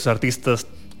que querían sus artistas.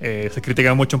 Se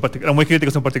criticaban mucho, eran muy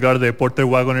críticos en particular de Porter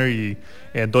Wagoner y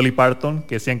Dolly Parton,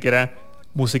 que decían que era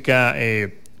música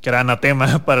que era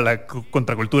anatema para la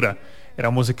contracultura. era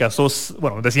música sosa,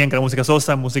 bueno, decían que era música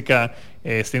sosa, música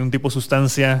sin un tipo de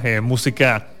sustancia,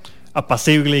 música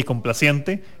apacible y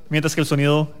complaciente, mientras que el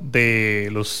sonido de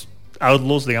los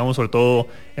Outlaws, digamos, sobre todo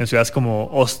en ciudades como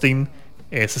Austin,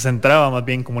 se centraba más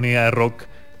bien como una idea de rock,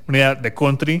 una idea de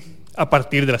country, a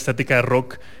partir de la estética de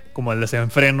rock, como el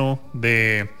desenfreno,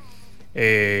 de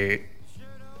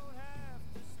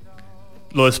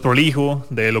lo desprolijo,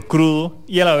 de lo crudo,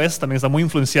 y a la vez también está muy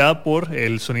influenciada por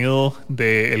el sonido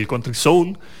del country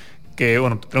soul, que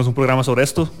bueno, tenemos un programa sobre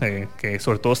esto, que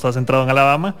sobre todo está centrado en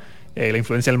Alabama, la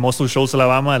influencia del Muscle Shoals de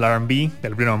Alabama, del R&B,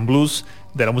 del rhythm and blues,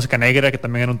 de la música negra, que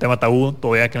también era un tema tabú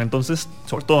todavía en aquel entonces,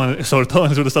 sobre todo en el sur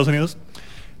de Estados Unidos.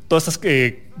 Todas estas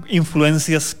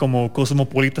influencias como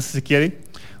cosmopolitas, si se quiere,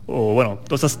 o bueno,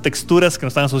 todas esas texturas que no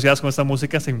están asociadas con esta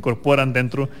música se incorporan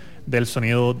dentro del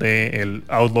sonido del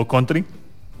Outlaw Country,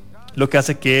 lo que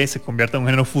hace que se convierta en un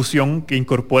género fusión que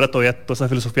incorpora todavía toda esa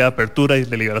filosofía de apertura y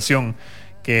de liberación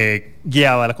que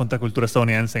guiaba a la contracultura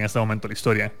estadounidense en este momento de la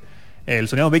historia. El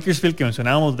sonido Bakersfield que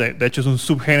mencionábamos, de hecho es un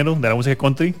subgénero de la música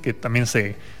country que también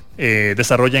se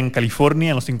desarrolla en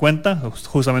California en los 50,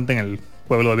 justamente en el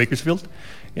pueblo de Bakersfield,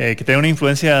 que tiene una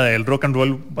influencia del rock and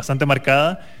roll bastante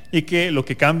marcada, y que lo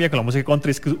que cambia con la música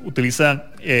country es que utiliza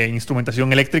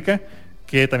instrumentación eléctrica,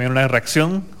 que también una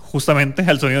reacción justamente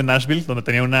al sonido de Nashville, donde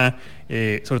tenía una,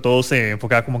 sobre todo se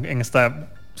enfocaba como en esta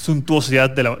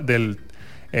suntuosidad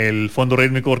del fondo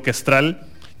rítmico orquestral,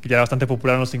 que ya era bastante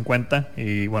popular en los 50,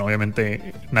 y bueno,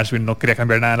 obviamente Nashville no quería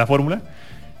cambiar nada en la fórmula,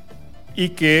 y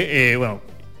que bueno,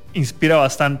 inspira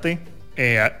bastante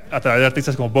a través de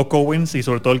artistas como Buck Owens y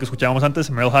sobre todo el que escuchábamos antes,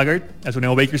 Merle Haggard. El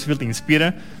sonido Bakersfield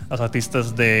inspira a los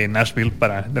artistas de Nashville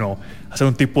para, de nuevo, hacer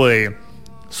un tipo de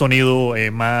sonido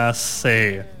más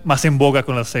en boga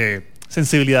con las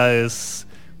sensibilidades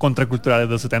contraculturales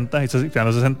de los 70 y finales de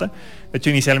los 60. De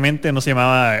hecho, inicialmente no se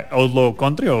llamaba Outlaw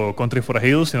Country o Country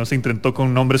Forajidos, sino se intentó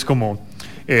con nombres como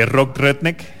Rock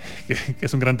Redneck, que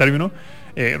es un gran término,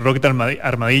 Rock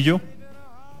Armadillo,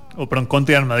 o perdón,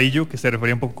 Country Armadillo, que se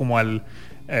refería un poco como al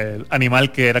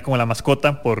animal que era como la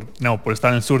mascota por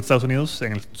estar en el sur de Estados Unidos,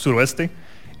 en el suroeste.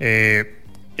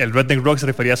 El Redneck Rock se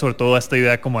refería sobre todo a esta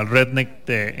idea como al redneck,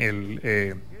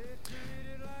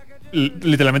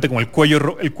 literalmente como el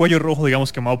cuello rojo,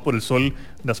 digamos, quemado por el sol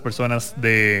de las personas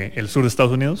del sur de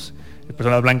Estados Unidos,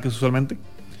 personas blancas usualmente.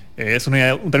 Es un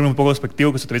término un poco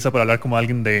despectivo que se utiliza para hablar como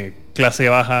alguien de clase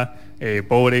baja,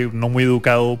 pobre, no muy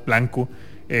educado, blanco,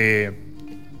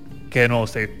 que no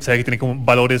se ve que tiene como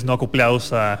valores no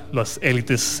acoplados a las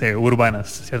élites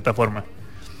urbanas, de cierta forma.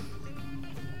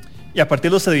 Y a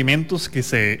partir de los sedimentos que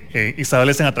se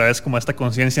establecen a través como de esta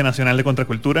conciencia nacional de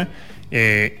contracultura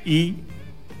y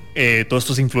todas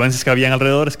estas influencias que habían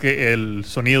alrededor, es que el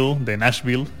sonido de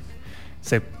Nashville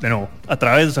a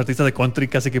través de los artistas de country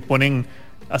casi que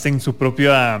hacen su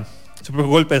propio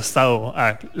golpe de estado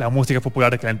a la música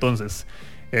popular de aquel entonces,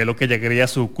 lo que llegaría a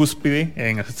su cúspide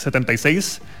en el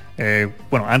 76.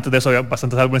 Bueno, antes de eso había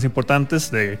bastantes álbumes importantes,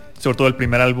 sobre todo el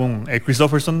primer álbum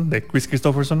Christopherson, de Chris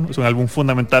Christopherson. Es un álbum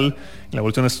fundamental en la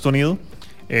evolución de este sonido.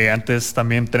 Antes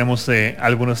también tenemos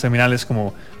álbumes seminales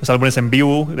como los álbumes en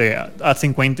vivo de At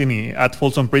St. Quentin y At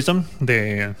Folsom Prison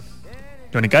de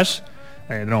Johnny Cash,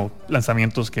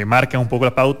 lanzamientos que marcan un poco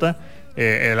la pauta.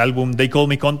 El álbum They Call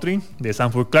Me Country de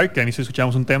Sanford Clarke, que al inicio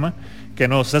escuchamos un tema que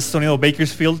nos hace sonido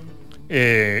Bakersfield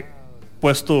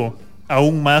puesto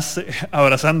aún más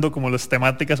abrazando como las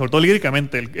temáticas, sobre todo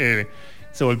líricamente,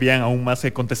 se volvían aún más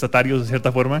contestatarios de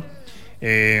cierta forma,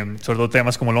 sobre todo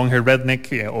temas como Long Hair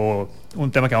Redneck, o un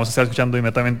tema que vamos a estar escuchando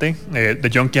inmediatamente, The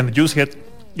Junkie and the Juicehead.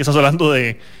 Y estamos hablando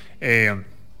de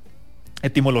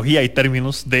etimología y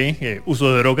términos de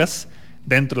uso de drogas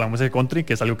dentro de la música country,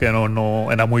 que es algo que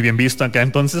no era muy bien visto en aquel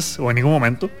entonces o en ningún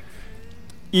momento.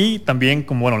 Y también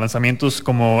como lanzamientos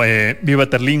como Viva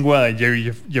Terlingua de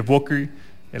Jerry Jeff Walker,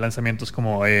 lanzamientos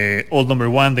como Old Number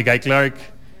One de Guy Clark,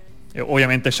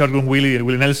 obviamente Shotgun Willie de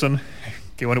Willie Nelson,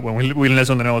 que Willie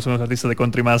Nelson de nuevo es uno de los artistas de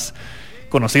country más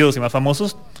conocidos y más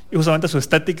famosos, y justamente su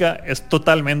estética es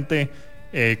totalmente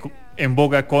en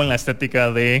boga con la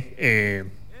estética de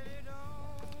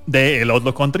el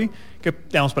Outlaw Country, que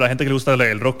digamos, para la gente que le gusta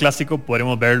el rock clásico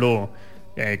podremos verlo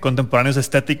contemporáneos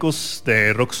estéticos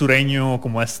de rock sureño,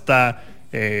 como esta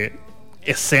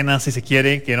escena, si se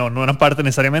quiere, que no eran parte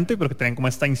necesariamente, pero que tenían como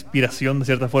esta inspiración de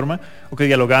cierta forma, o que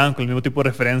dialogaban con el mismo tipo de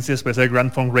referencias, puede ser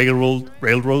Grand Funk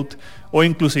Railroad, o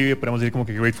inclusive podemos decir como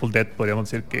que Grateful Dead,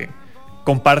 podríamos decir que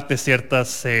comparte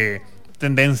ciertas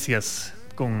tendencias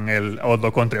con el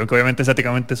Outlaw Country, aunque obviamente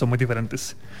estéticamente son muy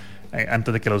diferentes,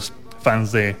 antes de que los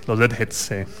fans de los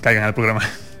Deadheads caigan al programa.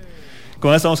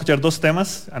 Con esto vamos a escuchar dos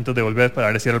temas antes de volver para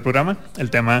iniciar el programa.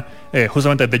 El tema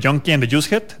justamente The Junkie and the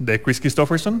Juicehead de Chris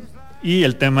Christopherson y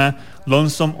el tema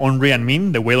Lonesome, Ornery and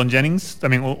Mean de Waylon Jennings.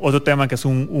 También otro tema que es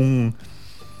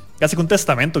casi un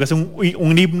testamento, que es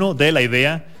un himno de la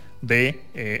idea de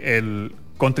el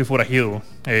country forajido,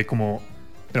 como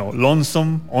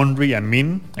lonesome, ornery and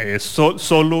mean,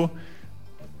 solo,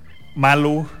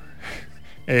 malo,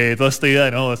 toda esta idea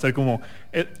de ser como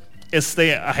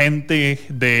este agente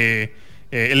de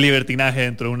el libertinaje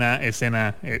dentro de una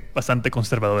escena bastante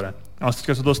conservadora. Vamos a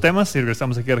escuchar esos dos temas y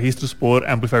regresamos aquí a Registros por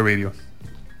Amplify Radio.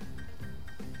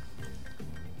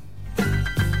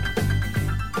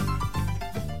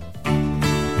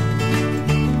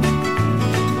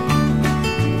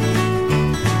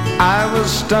 I was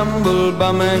stumble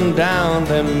bumming down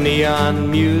them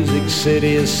neon music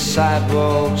city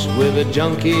sidewalks with a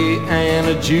junkie and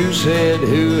a juicehead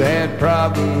who had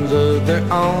problems of their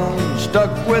own.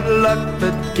 Stuck with luck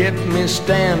that kept me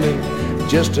standing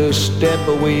just a step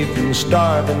away from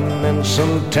starving, and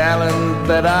some talent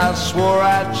that I swore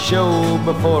I'd show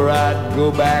before I'd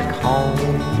go back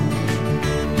home.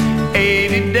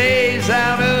 80 days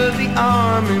out of the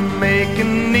army,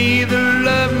 making neither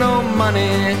love nor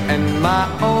money, and my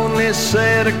only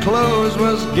set of clothes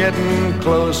was getting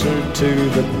closer to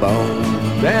the bone.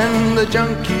 Then the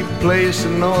junkie placed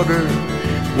an order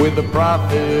with a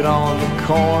prophet on the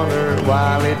corner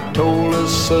while he told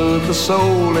us of the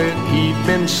soul that he'd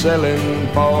been selling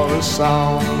for a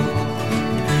song.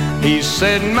 He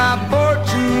said my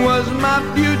fortune was my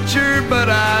future, but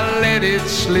I let it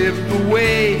slip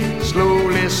away,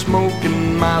 slowly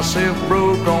smoking myself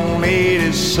broke on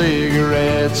 80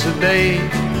 cigarettes a day.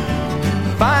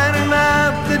 Finding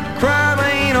out that crime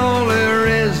ain't all there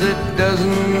is, it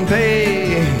doesn't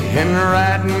pay, and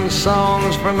writing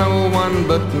songs for no one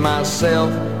but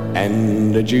myself.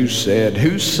 And the Jew said,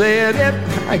 who said it?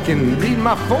 I can read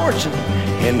my fortune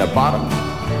in the bottom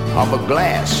of a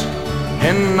glass,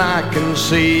 and I can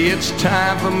see it's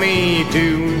time for me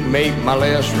to make my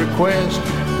last request.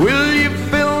 Will you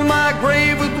fill my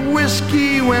grave with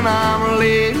whiskey when I'm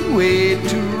laid away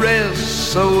to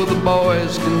rest, so the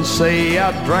boys can say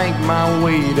I drank my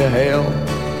way to hell?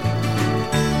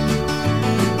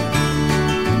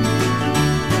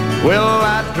 Well,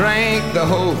 I drank the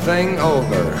whole thing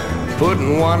over,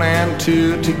 putting one and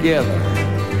two together,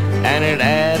 and it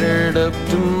added up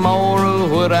to more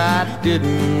of what I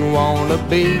didn't want to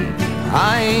be.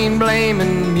 I ain't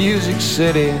blaming Music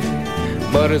City,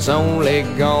 but it's only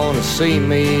gonna see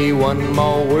me one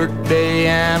more work day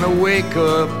and a wake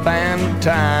up and the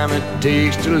time it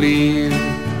takes to leave.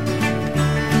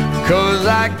 'Cause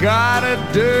I got a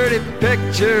dirty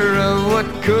picture of what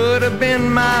could have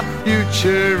been my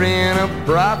future in a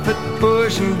profit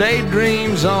pushing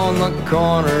daydreams on the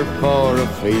corner for a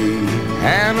fee,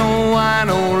 and a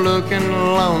wino looking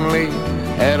lonely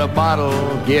at a bottle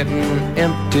getting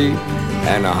empty,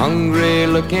 and a hungry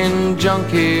looking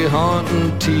junkie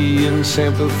haunting tea and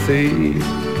sympathy.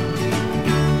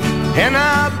 And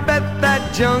I bet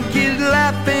that junkie's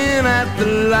laughing at the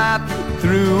life he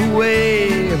threw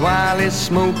away while he's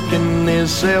smoking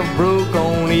himself broke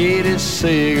on 80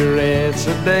 cigarettes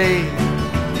a day,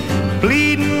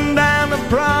 bleeding down the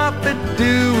profit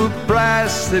to a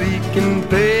price that he can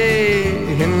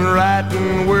pay, and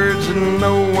writing words that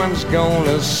no one's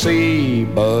gonna see.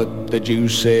 But the Jew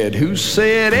said, who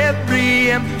said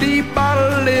every empty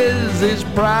bottle is his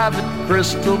private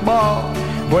crystal ball,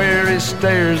 where he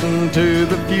stares into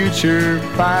the future,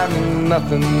 finding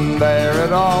nothing there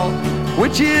at all,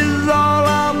 which is all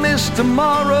I'll miss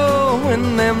tomorrow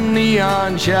when them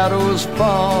neon shadows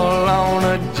fall on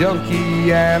a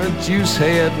junkie and a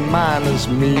juicehead minus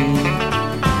me.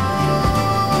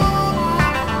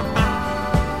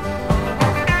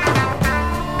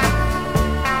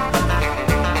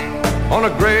 On a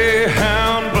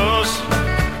Greyhound bus,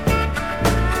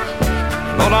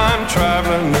 Lord, I'm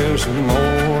traveling this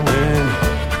morning.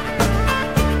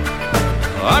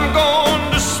 I'm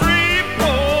going to Shreveport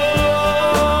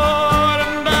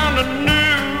and down to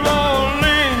New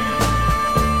Orleans.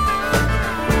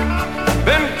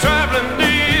 Been traveling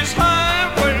these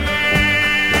highways,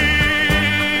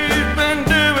 been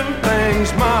doing things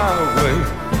my way.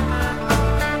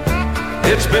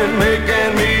 It's been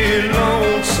making me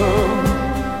lonesome,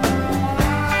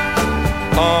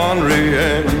 ornery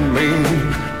and mean.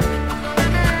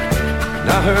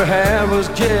 Now her hair was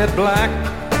jet black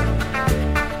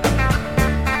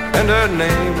and her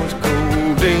name was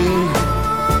Codeine.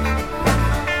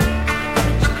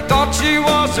 She thought she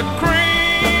was the cream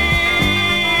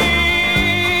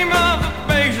of the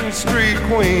Basin Street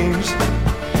queens.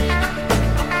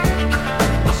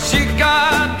 She got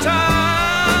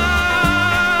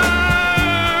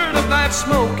white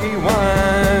smoky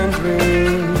wine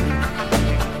dream.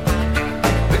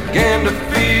 Began to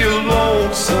feel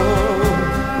lonesome,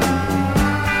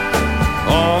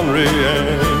 Henri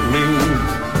and me.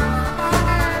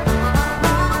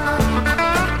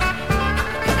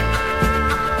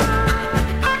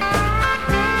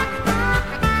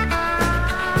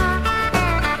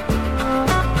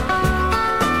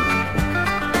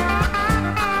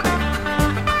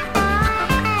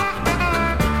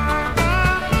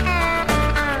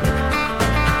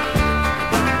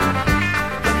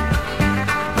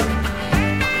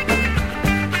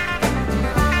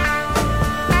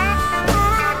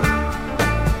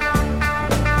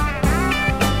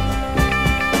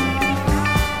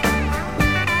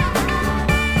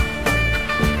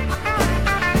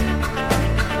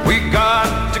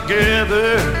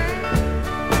 Together,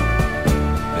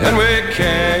 and we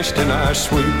cashed in our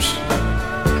sweeps.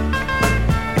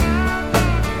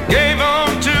 Gave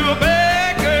them to a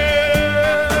beggar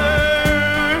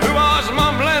who was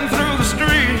mumbling through the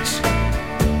streets.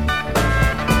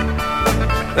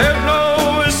 There's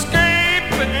no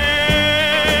escaping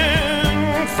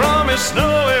from his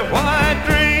snowy white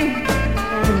dreams.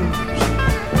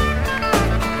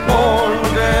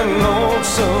 Orange and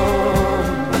lonesome,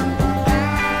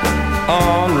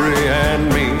 Henri and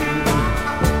me.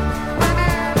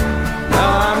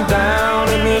 Now I'm down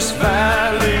in this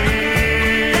valley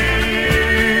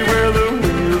where the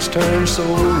wheels turn so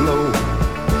low.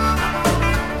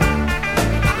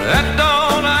 At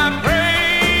dawn I pray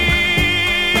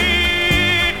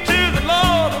to the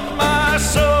Lord of my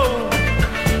soul.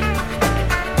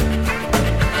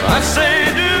 I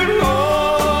say, do Lord,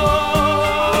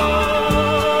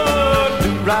 do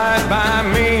right by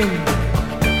me.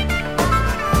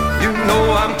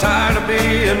 I'm tired of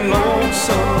being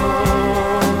lonesome,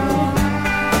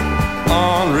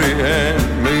 Henri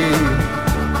and me.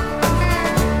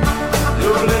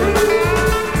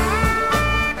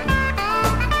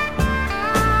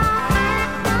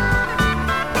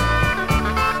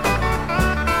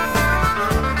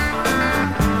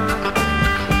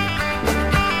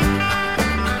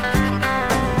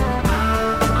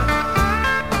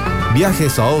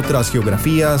 Viajes a otras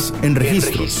geografías en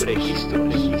registros.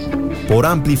 Por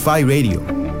Amplify Radio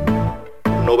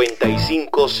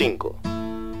 95.5.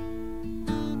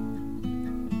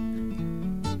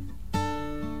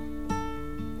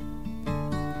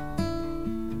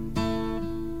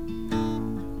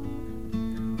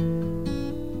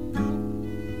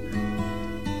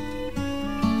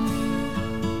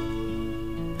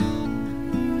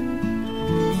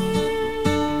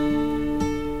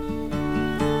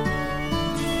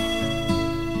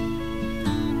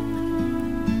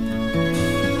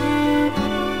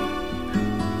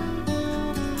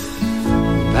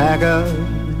 Pack up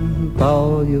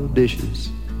all your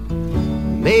dishes.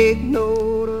 Make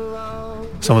note of all.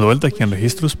 Estamos de vuelta aquí en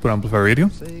Registros por Amplify Radio.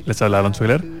 Les habla Alonso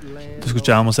Aguilar.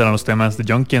 Escuchábamos eran los temas de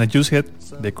Junkie and the Juicehead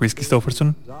de Chris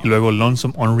Christopherson y luego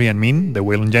Lonesome, Henri and Mean de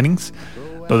Waylon Jennings,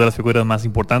 dos de las figuras más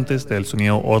importantes del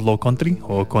sonido Outlaw Country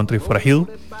o Country Forajido,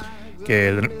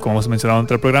 que como hemos mencionado en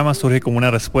el programa surge como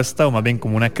una respuesta o más bien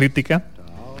como una crítica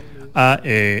a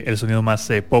el sonido más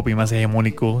pop y más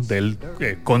hegemónico del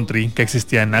country que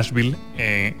existía en Nashville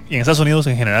y en Estados Unidos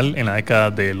en general en la década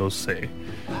de los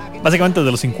básicamente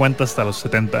desde los 50 hasta los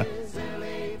 70,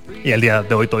 y el día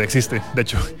de hoy todavía existe, de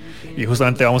hecho, y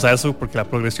justamente vamos a eso porque la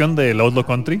progresión del Outlaw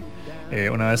Country,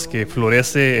 una vez que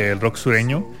florece el rock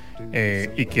sureño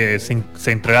y que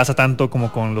se entrelaza tanto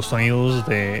como con los sonidos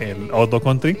del Outlaw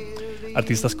Country,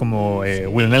 artistas como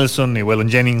Will Nelson y Waylon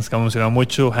Jennings, que hemos mencionado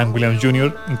mucho, Hank Williams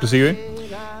Jr. inclusive,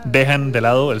 dejan de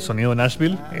lado el sonido de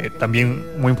Nashville, también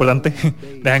muy importante,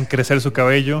 dejan crecer su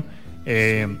cabello,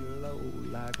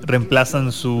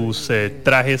 reemplazan sus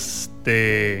trajes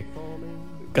de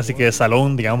casi que de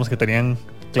salón, digamos, que tenían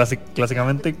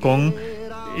clásicamente con,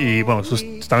 y bueno,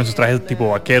 también sus trajes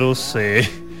tipo vaqueros,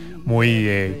 muy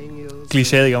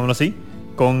cliché, digámoslo así,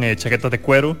 con chaquetas de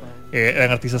cuero.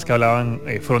 Eran artistas que hablaban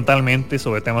frontalmente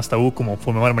sobre temas tabú como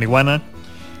fumar marihuana,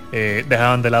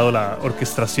 dejaban de lado la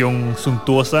orquestación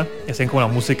suntuosa, hacían como la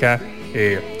música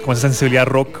con esa sensibilidad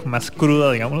rock más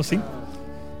cruda, digámoslo así.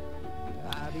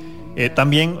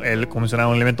 También, como mencionaba,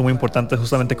 un elemento muy importante es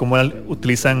justamente cómo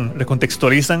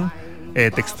recontextualizan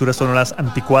texturas sonoras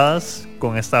anticuadas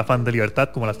con esta afán de libertad,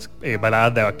 como las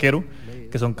baladas de vaquero,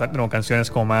 que son canciones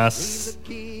como más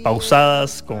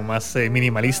pausadas, como más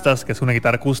minimalistas, que es una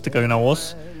guitarra acústica y una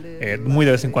voz, muy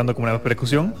de vez en cuando como una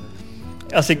percusión.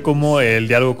 así como el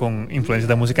diálogo con influencias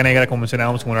de música negra, como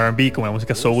mencionábamos, como el R&B, como la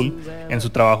música soul, en su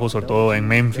trabajo sobre todo en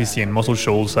Memphis y en Muscle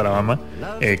Shoals, Alabama,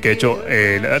 que de hecho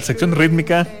la sección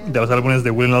rítmica de los álbumes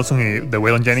de Willie Nelson y de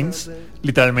Waylon Jennings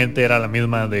literalmente era la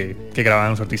misma que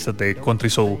grababan los artistas de country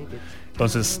soul.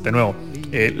 Entonces, de nuevo,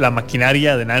 la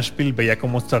maquinaria de Nashville veía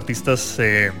como estos artistas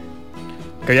que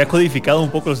había codificado un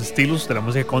poco los estilos de la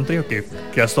música country, que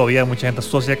todavía mucha gente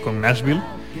asocia con Nashville.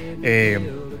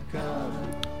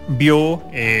 Vio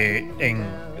en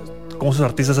cómo sus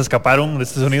artistas escaparon de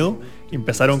este sonido y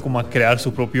empezaron como a crear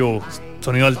su propio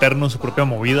sonido alterno, su propia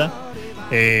movida.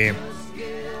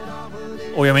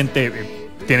 Obviamente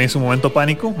tiene su momento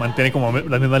pánico, mantiene como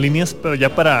las mismas líneas, pero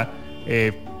ya para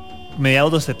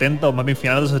mediados de los 70 o más bien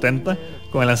finales de los 70,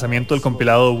 con el lanzamiento del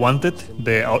compilado Wanted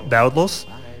de Outlaws,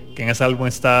 que en ese álbum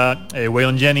está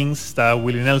Waylon Jennings, está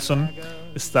Willie Nelson,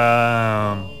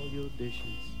 está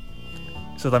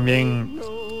también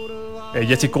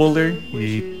Jesse Calder,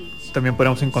 y también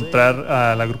podemos encontrar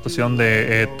a la agrupación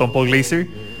de Tom Paul Glaser.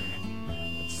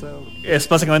 Es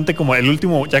básicamente como el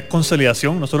último ya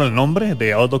consolidación, no solo el nombre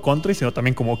de Outlaw Country, sino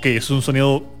también como que es un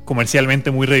sonido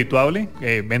comercialmente muy redituable,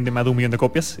 vende más de 1 millón de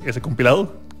copias ese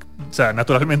compilado. O sea,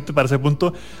 naturalmente para ese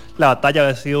punto la batalla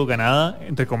había sido ganada,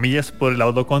 entre comillas, por el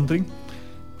Outlaw Country.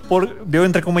 Digo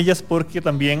entre comillas porque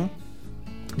también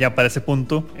ya para ese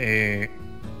punto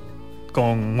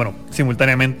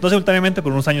simultáneamente, no simultáneamente,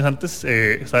 pero unos años antes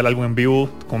estaba el álbum en vivo,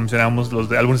 como mencionábamos,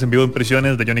 los álbumes en vivo de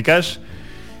Impresiones de Johnny Cash,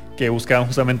 que buscaban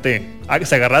justamente,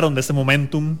 se agarraron de ese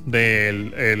momentum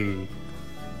del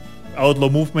Outlaw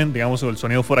Movement, digamos, o el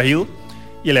sonido forajido,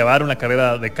 y elevaron la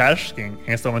carrera de Cash, que en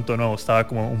este momento de nuevo estaba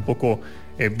como un poco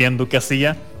viendo qué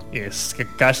hacía. Es que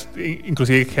Cash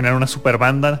inclusive generó una super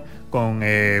banda con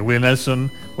Willie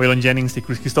Nelson, Waylon Jennings y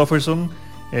Chris Christopherson,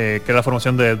 que era la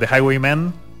formación de The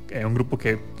Highwaymen, un grupo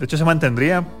que de hecho se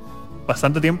mantendría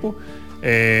bastante tiempo.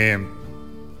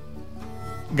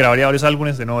 Grabaría varios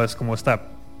álbumes, de nuevo es como esta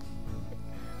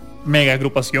mega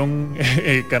agrupación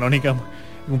canónica,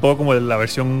 un poco como la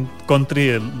versión country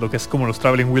de lo que es como los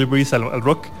Traveling Wilburys al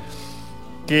rock,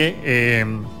 que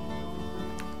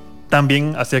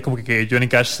también hacía como que Johnny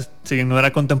Cash, si no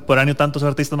era contemporáneo tantos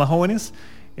artistas más jóvenes,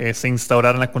 se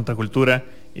instaurara en la contracultura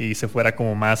y se fuera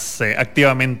como más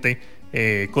activamente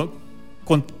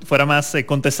fuera más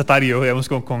contestatario, digamos,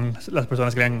 con las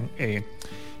personas que habían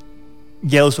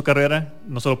guiado su carrera,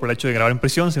 no solo por el hecho de grabar en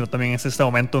prisión, sino también es este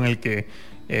momento en el que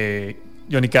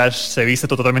Johnny Cash se viste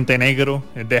totalmente negro,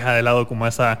 deja de lado como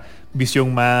esa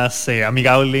visión más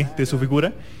amigable de su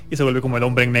figura y se vuelve como el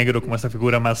hombre en negro, como esta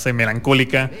figura más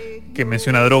melancólica, que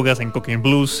menciona drogas en Cocaine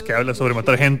Blues, que habla sobre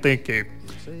matar gente, que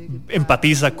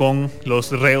empatiza con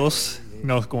los reos,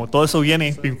 ¿no? Como todo eso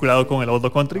viene vinculado con el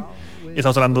Outlaw Country. Y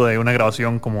estamos hablando de una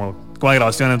grabación como las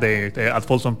grabaciones de At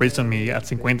Folsom Prison y At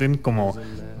San Quentin, como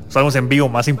los álbumes en vivo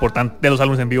más importantes, de los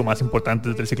álbumes en vivo más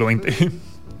importantes del siglo XX.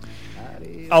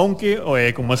 Aunque,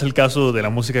 como es el caso de la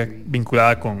música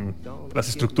vinculada con las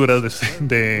estructuras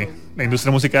de la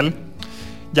industria musical,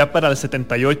 ya para el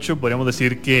 78 podríamos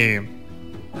decir que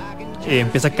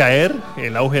empieza a caer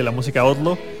el auge de la música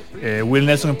outlaw. Will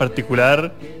Nelson en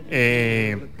particular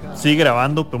sigue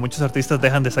grabando, pero muchos artistas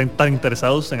dejan de estar tan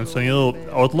interesados en el sonido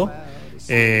outlaw.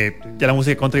 Ya la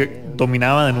música country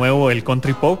dominaba de nuevo el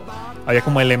country pop. Había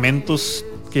como elementos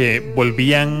que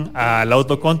volvían al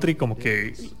outlaw country, como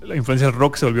que la influencia del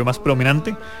rock se volvió más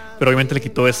predominante, pero obviamente le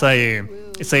quitó ese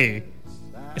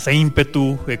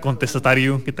ímpetu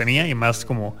contestatario que tenía, y más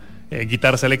como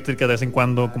guitarras eléctricas de vez en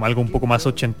cuando, como algo un poco más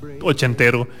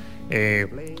ochentero,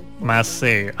 más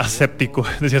aséptico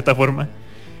de cierta forma.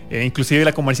 Inclusive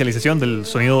la comercialización del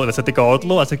sonido de la estética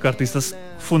outlaw hace que artistas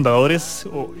fundadores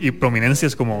y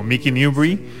prominencias como Mickey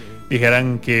Newbury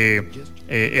dijeran que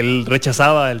él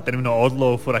rechazaba el término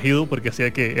outlaw forajido porque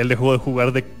hacía que él dejó de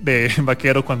jugar de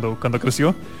vaquero cuando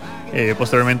creció.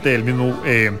 Posteriormente el mismo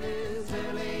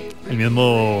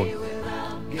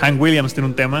Hank Williams tiene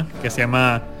un tema que se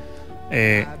llama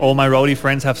All My Rowdy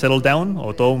Friends Have Settled Down,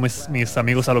 o todos mis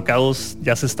amigos alocados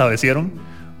ya se establecieron,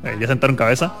 ya sentaron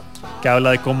cabeza, que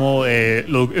habla de cómo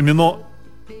el mismo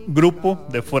grupo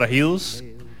de forajidos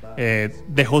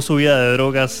dejó su vida de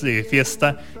drogas, de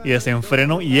fiesta y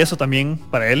desenfreno, y eso también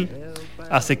para él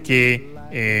hace que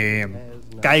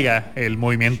caiga el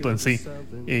movimiento en sí.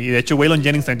 Y de hecho Waylon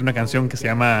Jennings también tiene una canción que se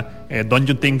llama Don't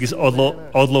You Think These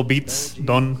Outlaw Beats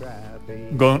Don't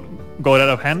Go Out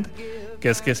of Hand, que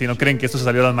es que si no creen que esto se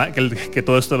salió de las que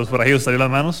todo esto de los forajidos salió de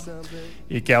las manos,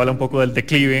 y que habla un poco del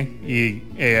declive y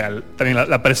también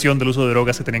la presión del uso de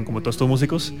drogas que tenían como todos estos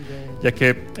músicos, ya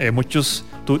que muchos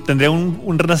tendrían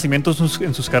un renacimiento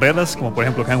en sus carreras, como por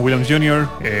ejemplo Hank Williams Jr.,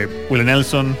 Willie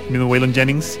Nelson, mismo Waylon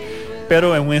Jennings,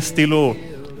 pero en un estilo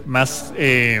más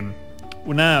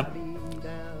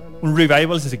un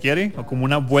revival, si se quiere, o como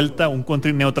una vuelta, un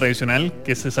country neotradicional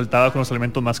que se saltaba con los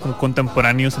elementos más como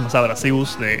contemporáneos, más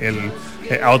abrasivos del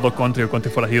Outlaw Country o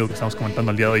country forajido que estamos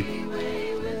comentando al día de hoy.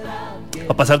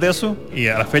 A pasar de eso, y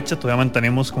a la fecha todavía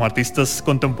mantenemos como artistas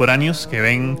contemporáneos que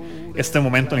ven este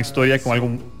momento en la historia como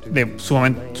algo de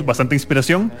bastante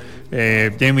inspiración.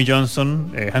 Jamie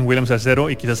Johnson, Hank Williams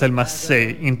III, y quizás el más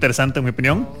interesante en mi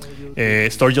opinión,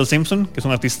 Sturgill Simpson, que es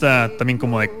un artista también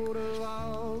como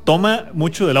toma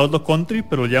mucho del outlaw country,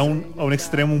 pero ya a un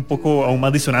extremo un poco aún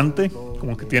más disonante,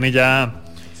 como que tiene ya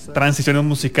transiciones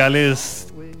musicales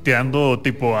tirando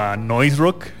tipo a noise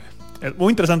rock. Es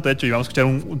muy interesante, de hecho, y vamos a escuchar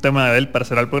un tema de él para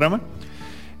cerrar el programa.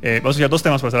 Vamos a escuchar dos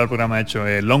temas para cerrar el programa, de hecho.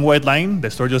 Long White Line,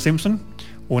 de Sturgill Simpson,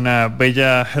 una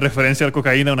bella referencia a la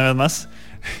cocaína una vez más.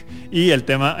 Y el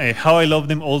tema How I Love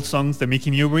Them Old Songs, de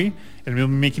Mickey Newbury, el mismo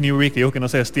Mickey Newbury que dijo que no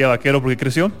se vestía vaquero porque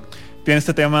creció. Tiene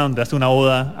este tema donde hace una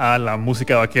oda a la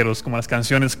música de vaqueros, como las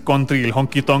canciones country, el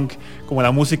honky tonk, como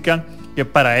la música que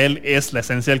para él es la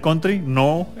esencia del country,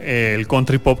 no el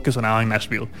country pop que sonaba en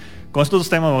Nashville. Con estos dos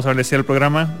temas vamos a hablar el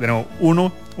programa. De nuevo,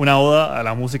 una oda a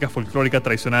la música folclórica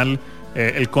tradicional,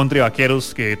 el country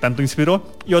vaqueros que tanto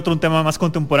inspiró, y otro, un tema más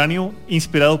contemporáneo,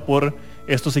 inspirado por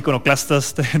estos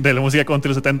iconoclastas de la música country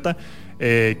de los 70,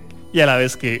 y a la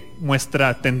vez que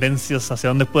muestra tendencias hacia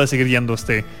dónde puede seguir yendo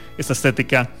esta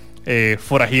estética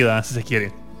forajida, si se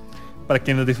quiere. Para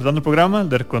quienes disfrutan del programa,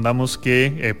 les recordamos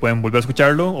que pueden volver a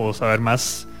escucharlo o saber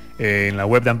más en la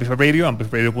web de Amplify Radio,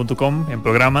 amplifyradio.com. En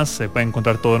programas se puede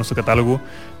encontrar todo nuestro catálogo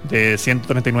de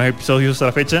 139 episodios a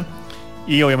la fecha,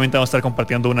 y obviamente vamos a estar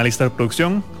compartiendo una lista de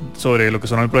producción sobre lo que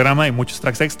sonó el programa y muchos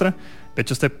tracks extra. De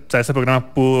hecho, este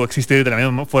programa pudo existir de la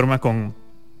misma forma con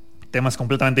temas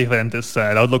completamente diferentes.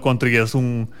 El Outlaw Country es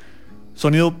un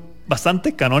sonido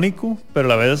bastante canónico, pero a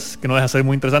la vez que no deja de ser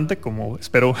muy interesante, como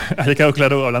espero haya quedado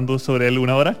claro hablando sobre él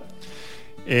una hora.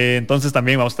 Entonces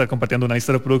también vamos a estar compartiendo una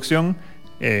lista de producción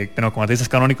con artistas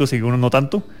canónicos y unos no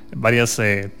tanto, varias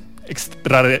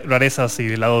rarezas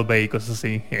y lados B y cosas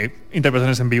así,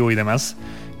 interpretaciones en vivo y demás,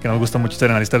 que nos gusta mucho estar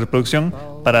en la lista de producción.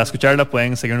 Para escucharla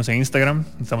pueden seguirnos en Instagram,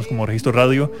 estamos como Registro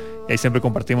Radio, y ahí siempre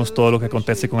compartimos todo lo que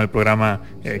acontece con el programa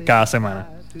cada semana.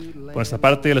 Por nuestra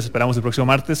parte, les esperamos el próximo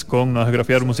martes con nuevas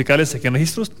geografías musicales aquí en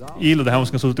Registros, y los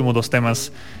dejamos con sus últimos dos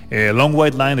temas, Long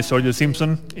White Line de Sturgill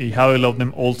Simpson y How I Love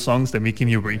Them Old Songs de Mickey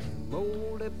Newbury.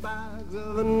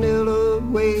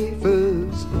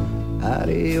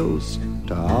 Adios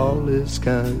to all this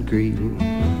concrete.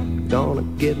 Gonna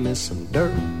give me some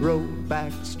dirt road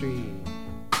back street.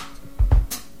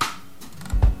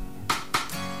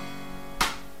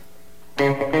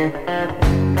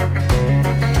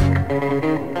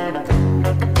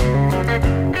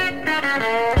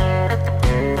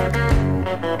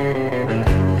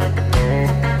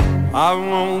 I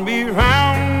won't be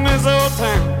round this old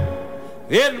town.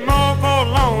 It's more for a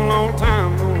long, long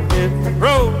time. Hit the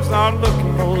road, start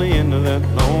looking for the end of that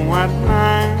long white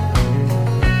line.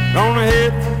 Gonna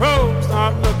hit the road,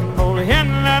 start looking for the end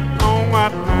of that long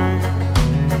white line.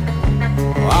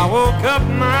 Well, I woke up,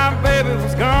 my baby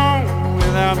was gone.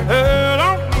 Without her,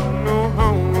 don't need no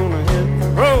home. Gonna hit the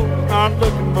road, start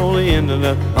looking for the end of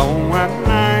that long white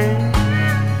line.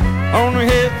 Gonna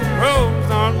hit the road,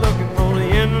 start looking for the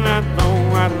end of that long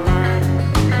white line.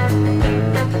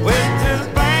 With this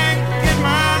bank in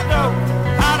my door,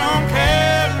 I don't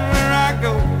care where I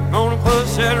go. Gonna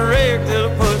push that rig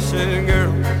till I push that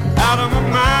girl out of my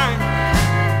mind.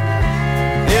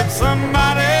 If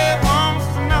somebody wants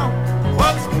to know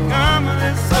what's becoming,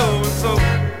 it's so and so.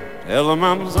 Tell them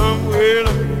I'm somewhere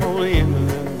looking for the end of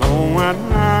that long white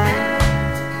line.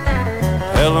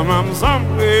 Tell them I'm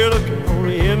somewhere looking for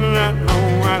the end of that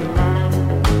long white line.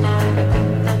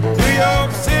 New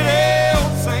York City,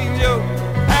 old St. Joe,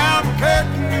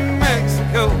 Albuquerque, New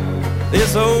Mexico.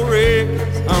 This old rig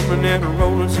is humming and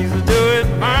rolling, she's a do it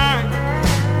fine.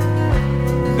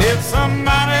 If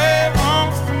somebody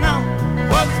wants to know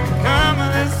what's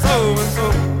becoming, it's so and so.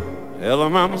 Tell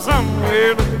them I'm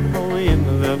somewhere looking for the end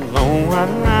of that long white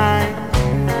line.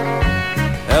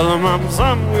 Tell them I'm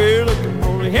somewhere looking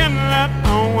for the end of that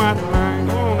long white line.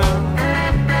 Go on now.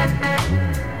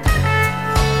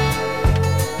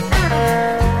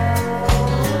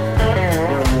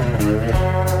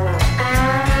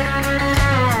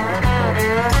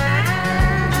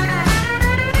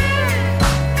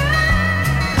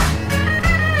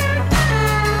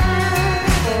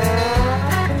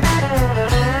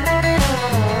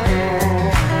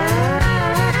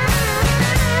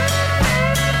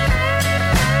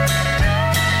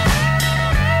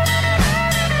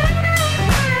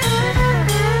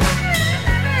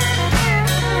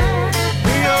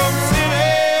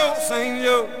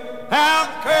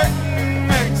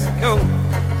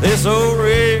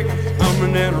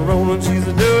 and rolling, she's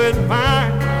doing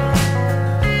fine.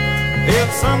 If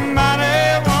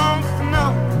somebody wants to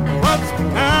know what's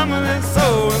become of this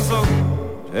so-and-so,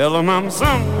 tell them I'm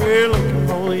somewhere looking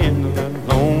for the end of that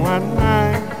long white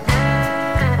line.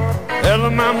 Tell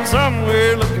them I'm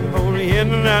somewhere looking for the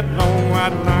end of that long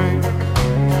white line.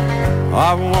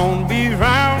 I won't be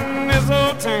round this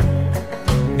old town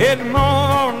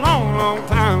anymore, a long, long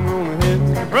time. On the head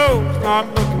to the road, start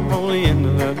looking for the end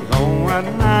of that long white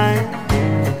line.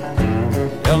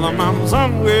 Tell them I'm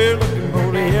somewhere looking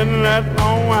for the end of that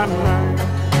long white line.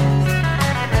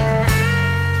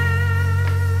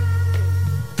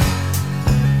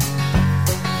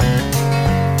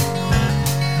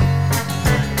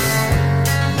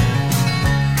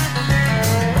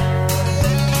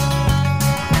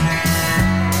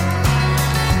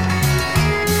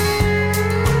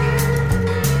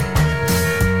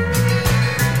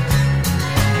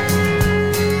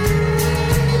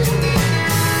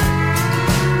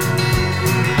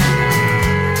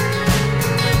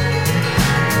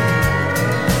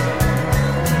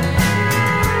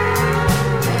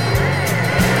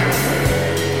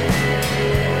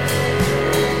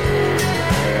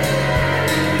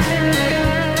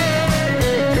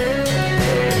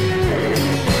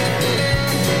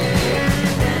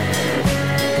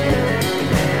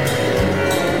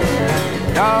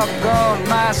 Doggone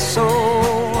my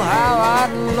soul, how I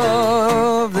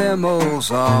love them old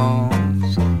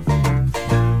songs,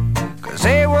 'cause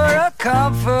they were a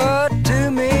comfort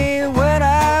to me when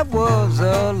I was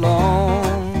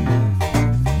alone.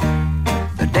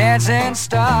 The dancing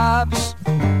stops,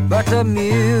 but the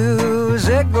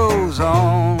music goes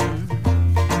on.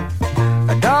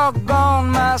 Doggone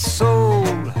my soul,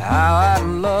 how I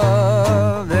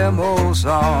love them old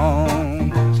songs.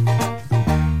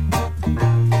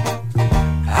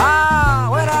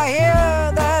 When I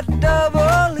hear that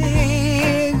double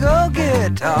eagle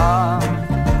guitar,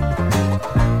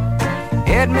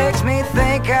 it makes me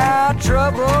think how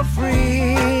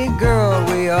trouble-free, girl,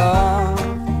 we are.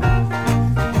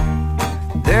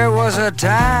 There was a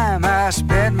time I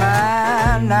spent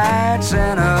my nights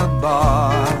in a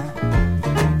bar,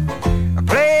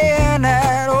 playing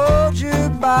that old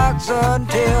jukebox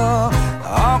until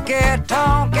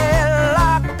honky-tonky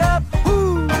locked up.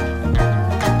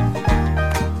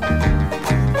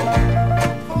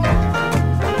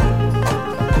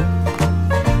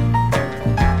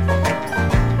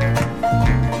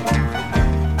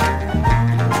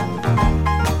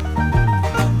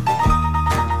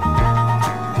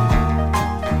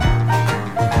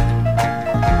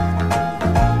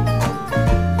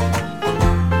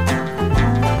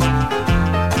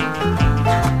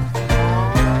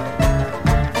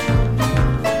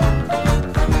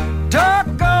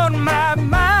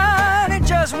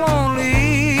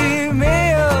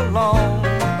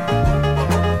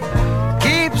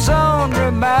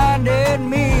 Reminded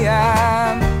me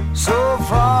I'm so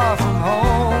far from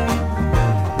home.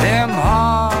 Them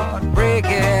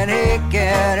heartbreaking,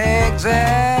 aching, eggs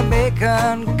and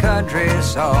bacon country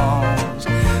songs,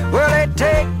 well, they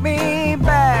take me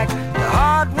back to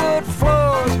hardwood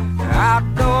floors,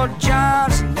 outdoor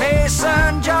Johnson,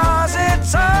 Mason jars.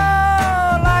 It's all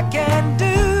I can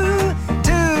do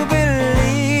to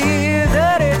believe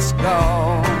that it's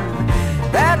gone.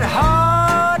 That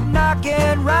hard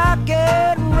knocking,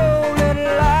 rockin', rolling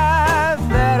life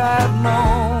that I've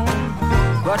known.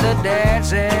 But the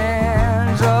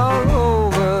dancing's all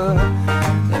over,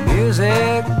 the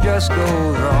music just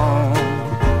goes on.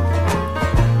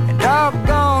 And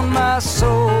doggone my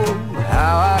soul,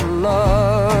 how I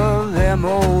love them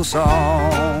old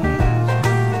songs.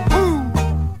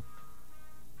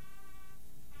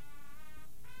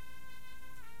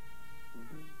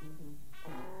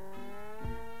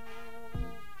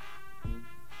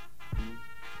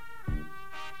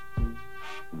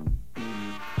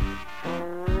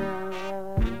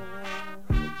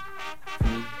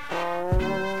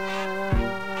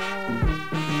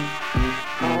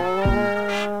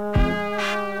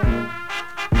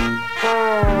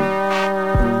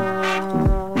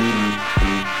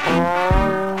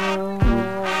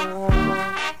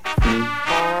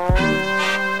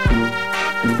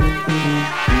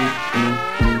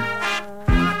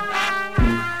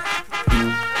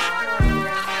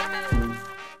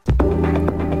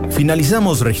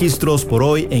 Finalizamos registros por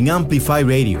hoy en Amplify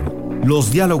Radio.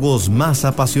 Los diálogos más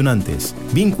apasionantes,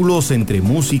 vínculos entre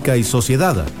música y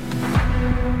sociedad.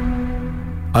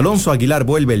 Alonso Aguilar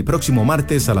vuelve el próximo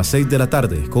martes a las 6 de la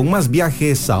tarde con más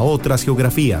viajes a otras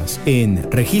geografías en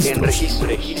Registros.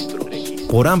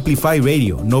 Por Amplify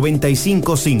Radio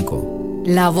 95.5.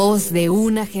 La voz de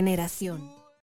una generación.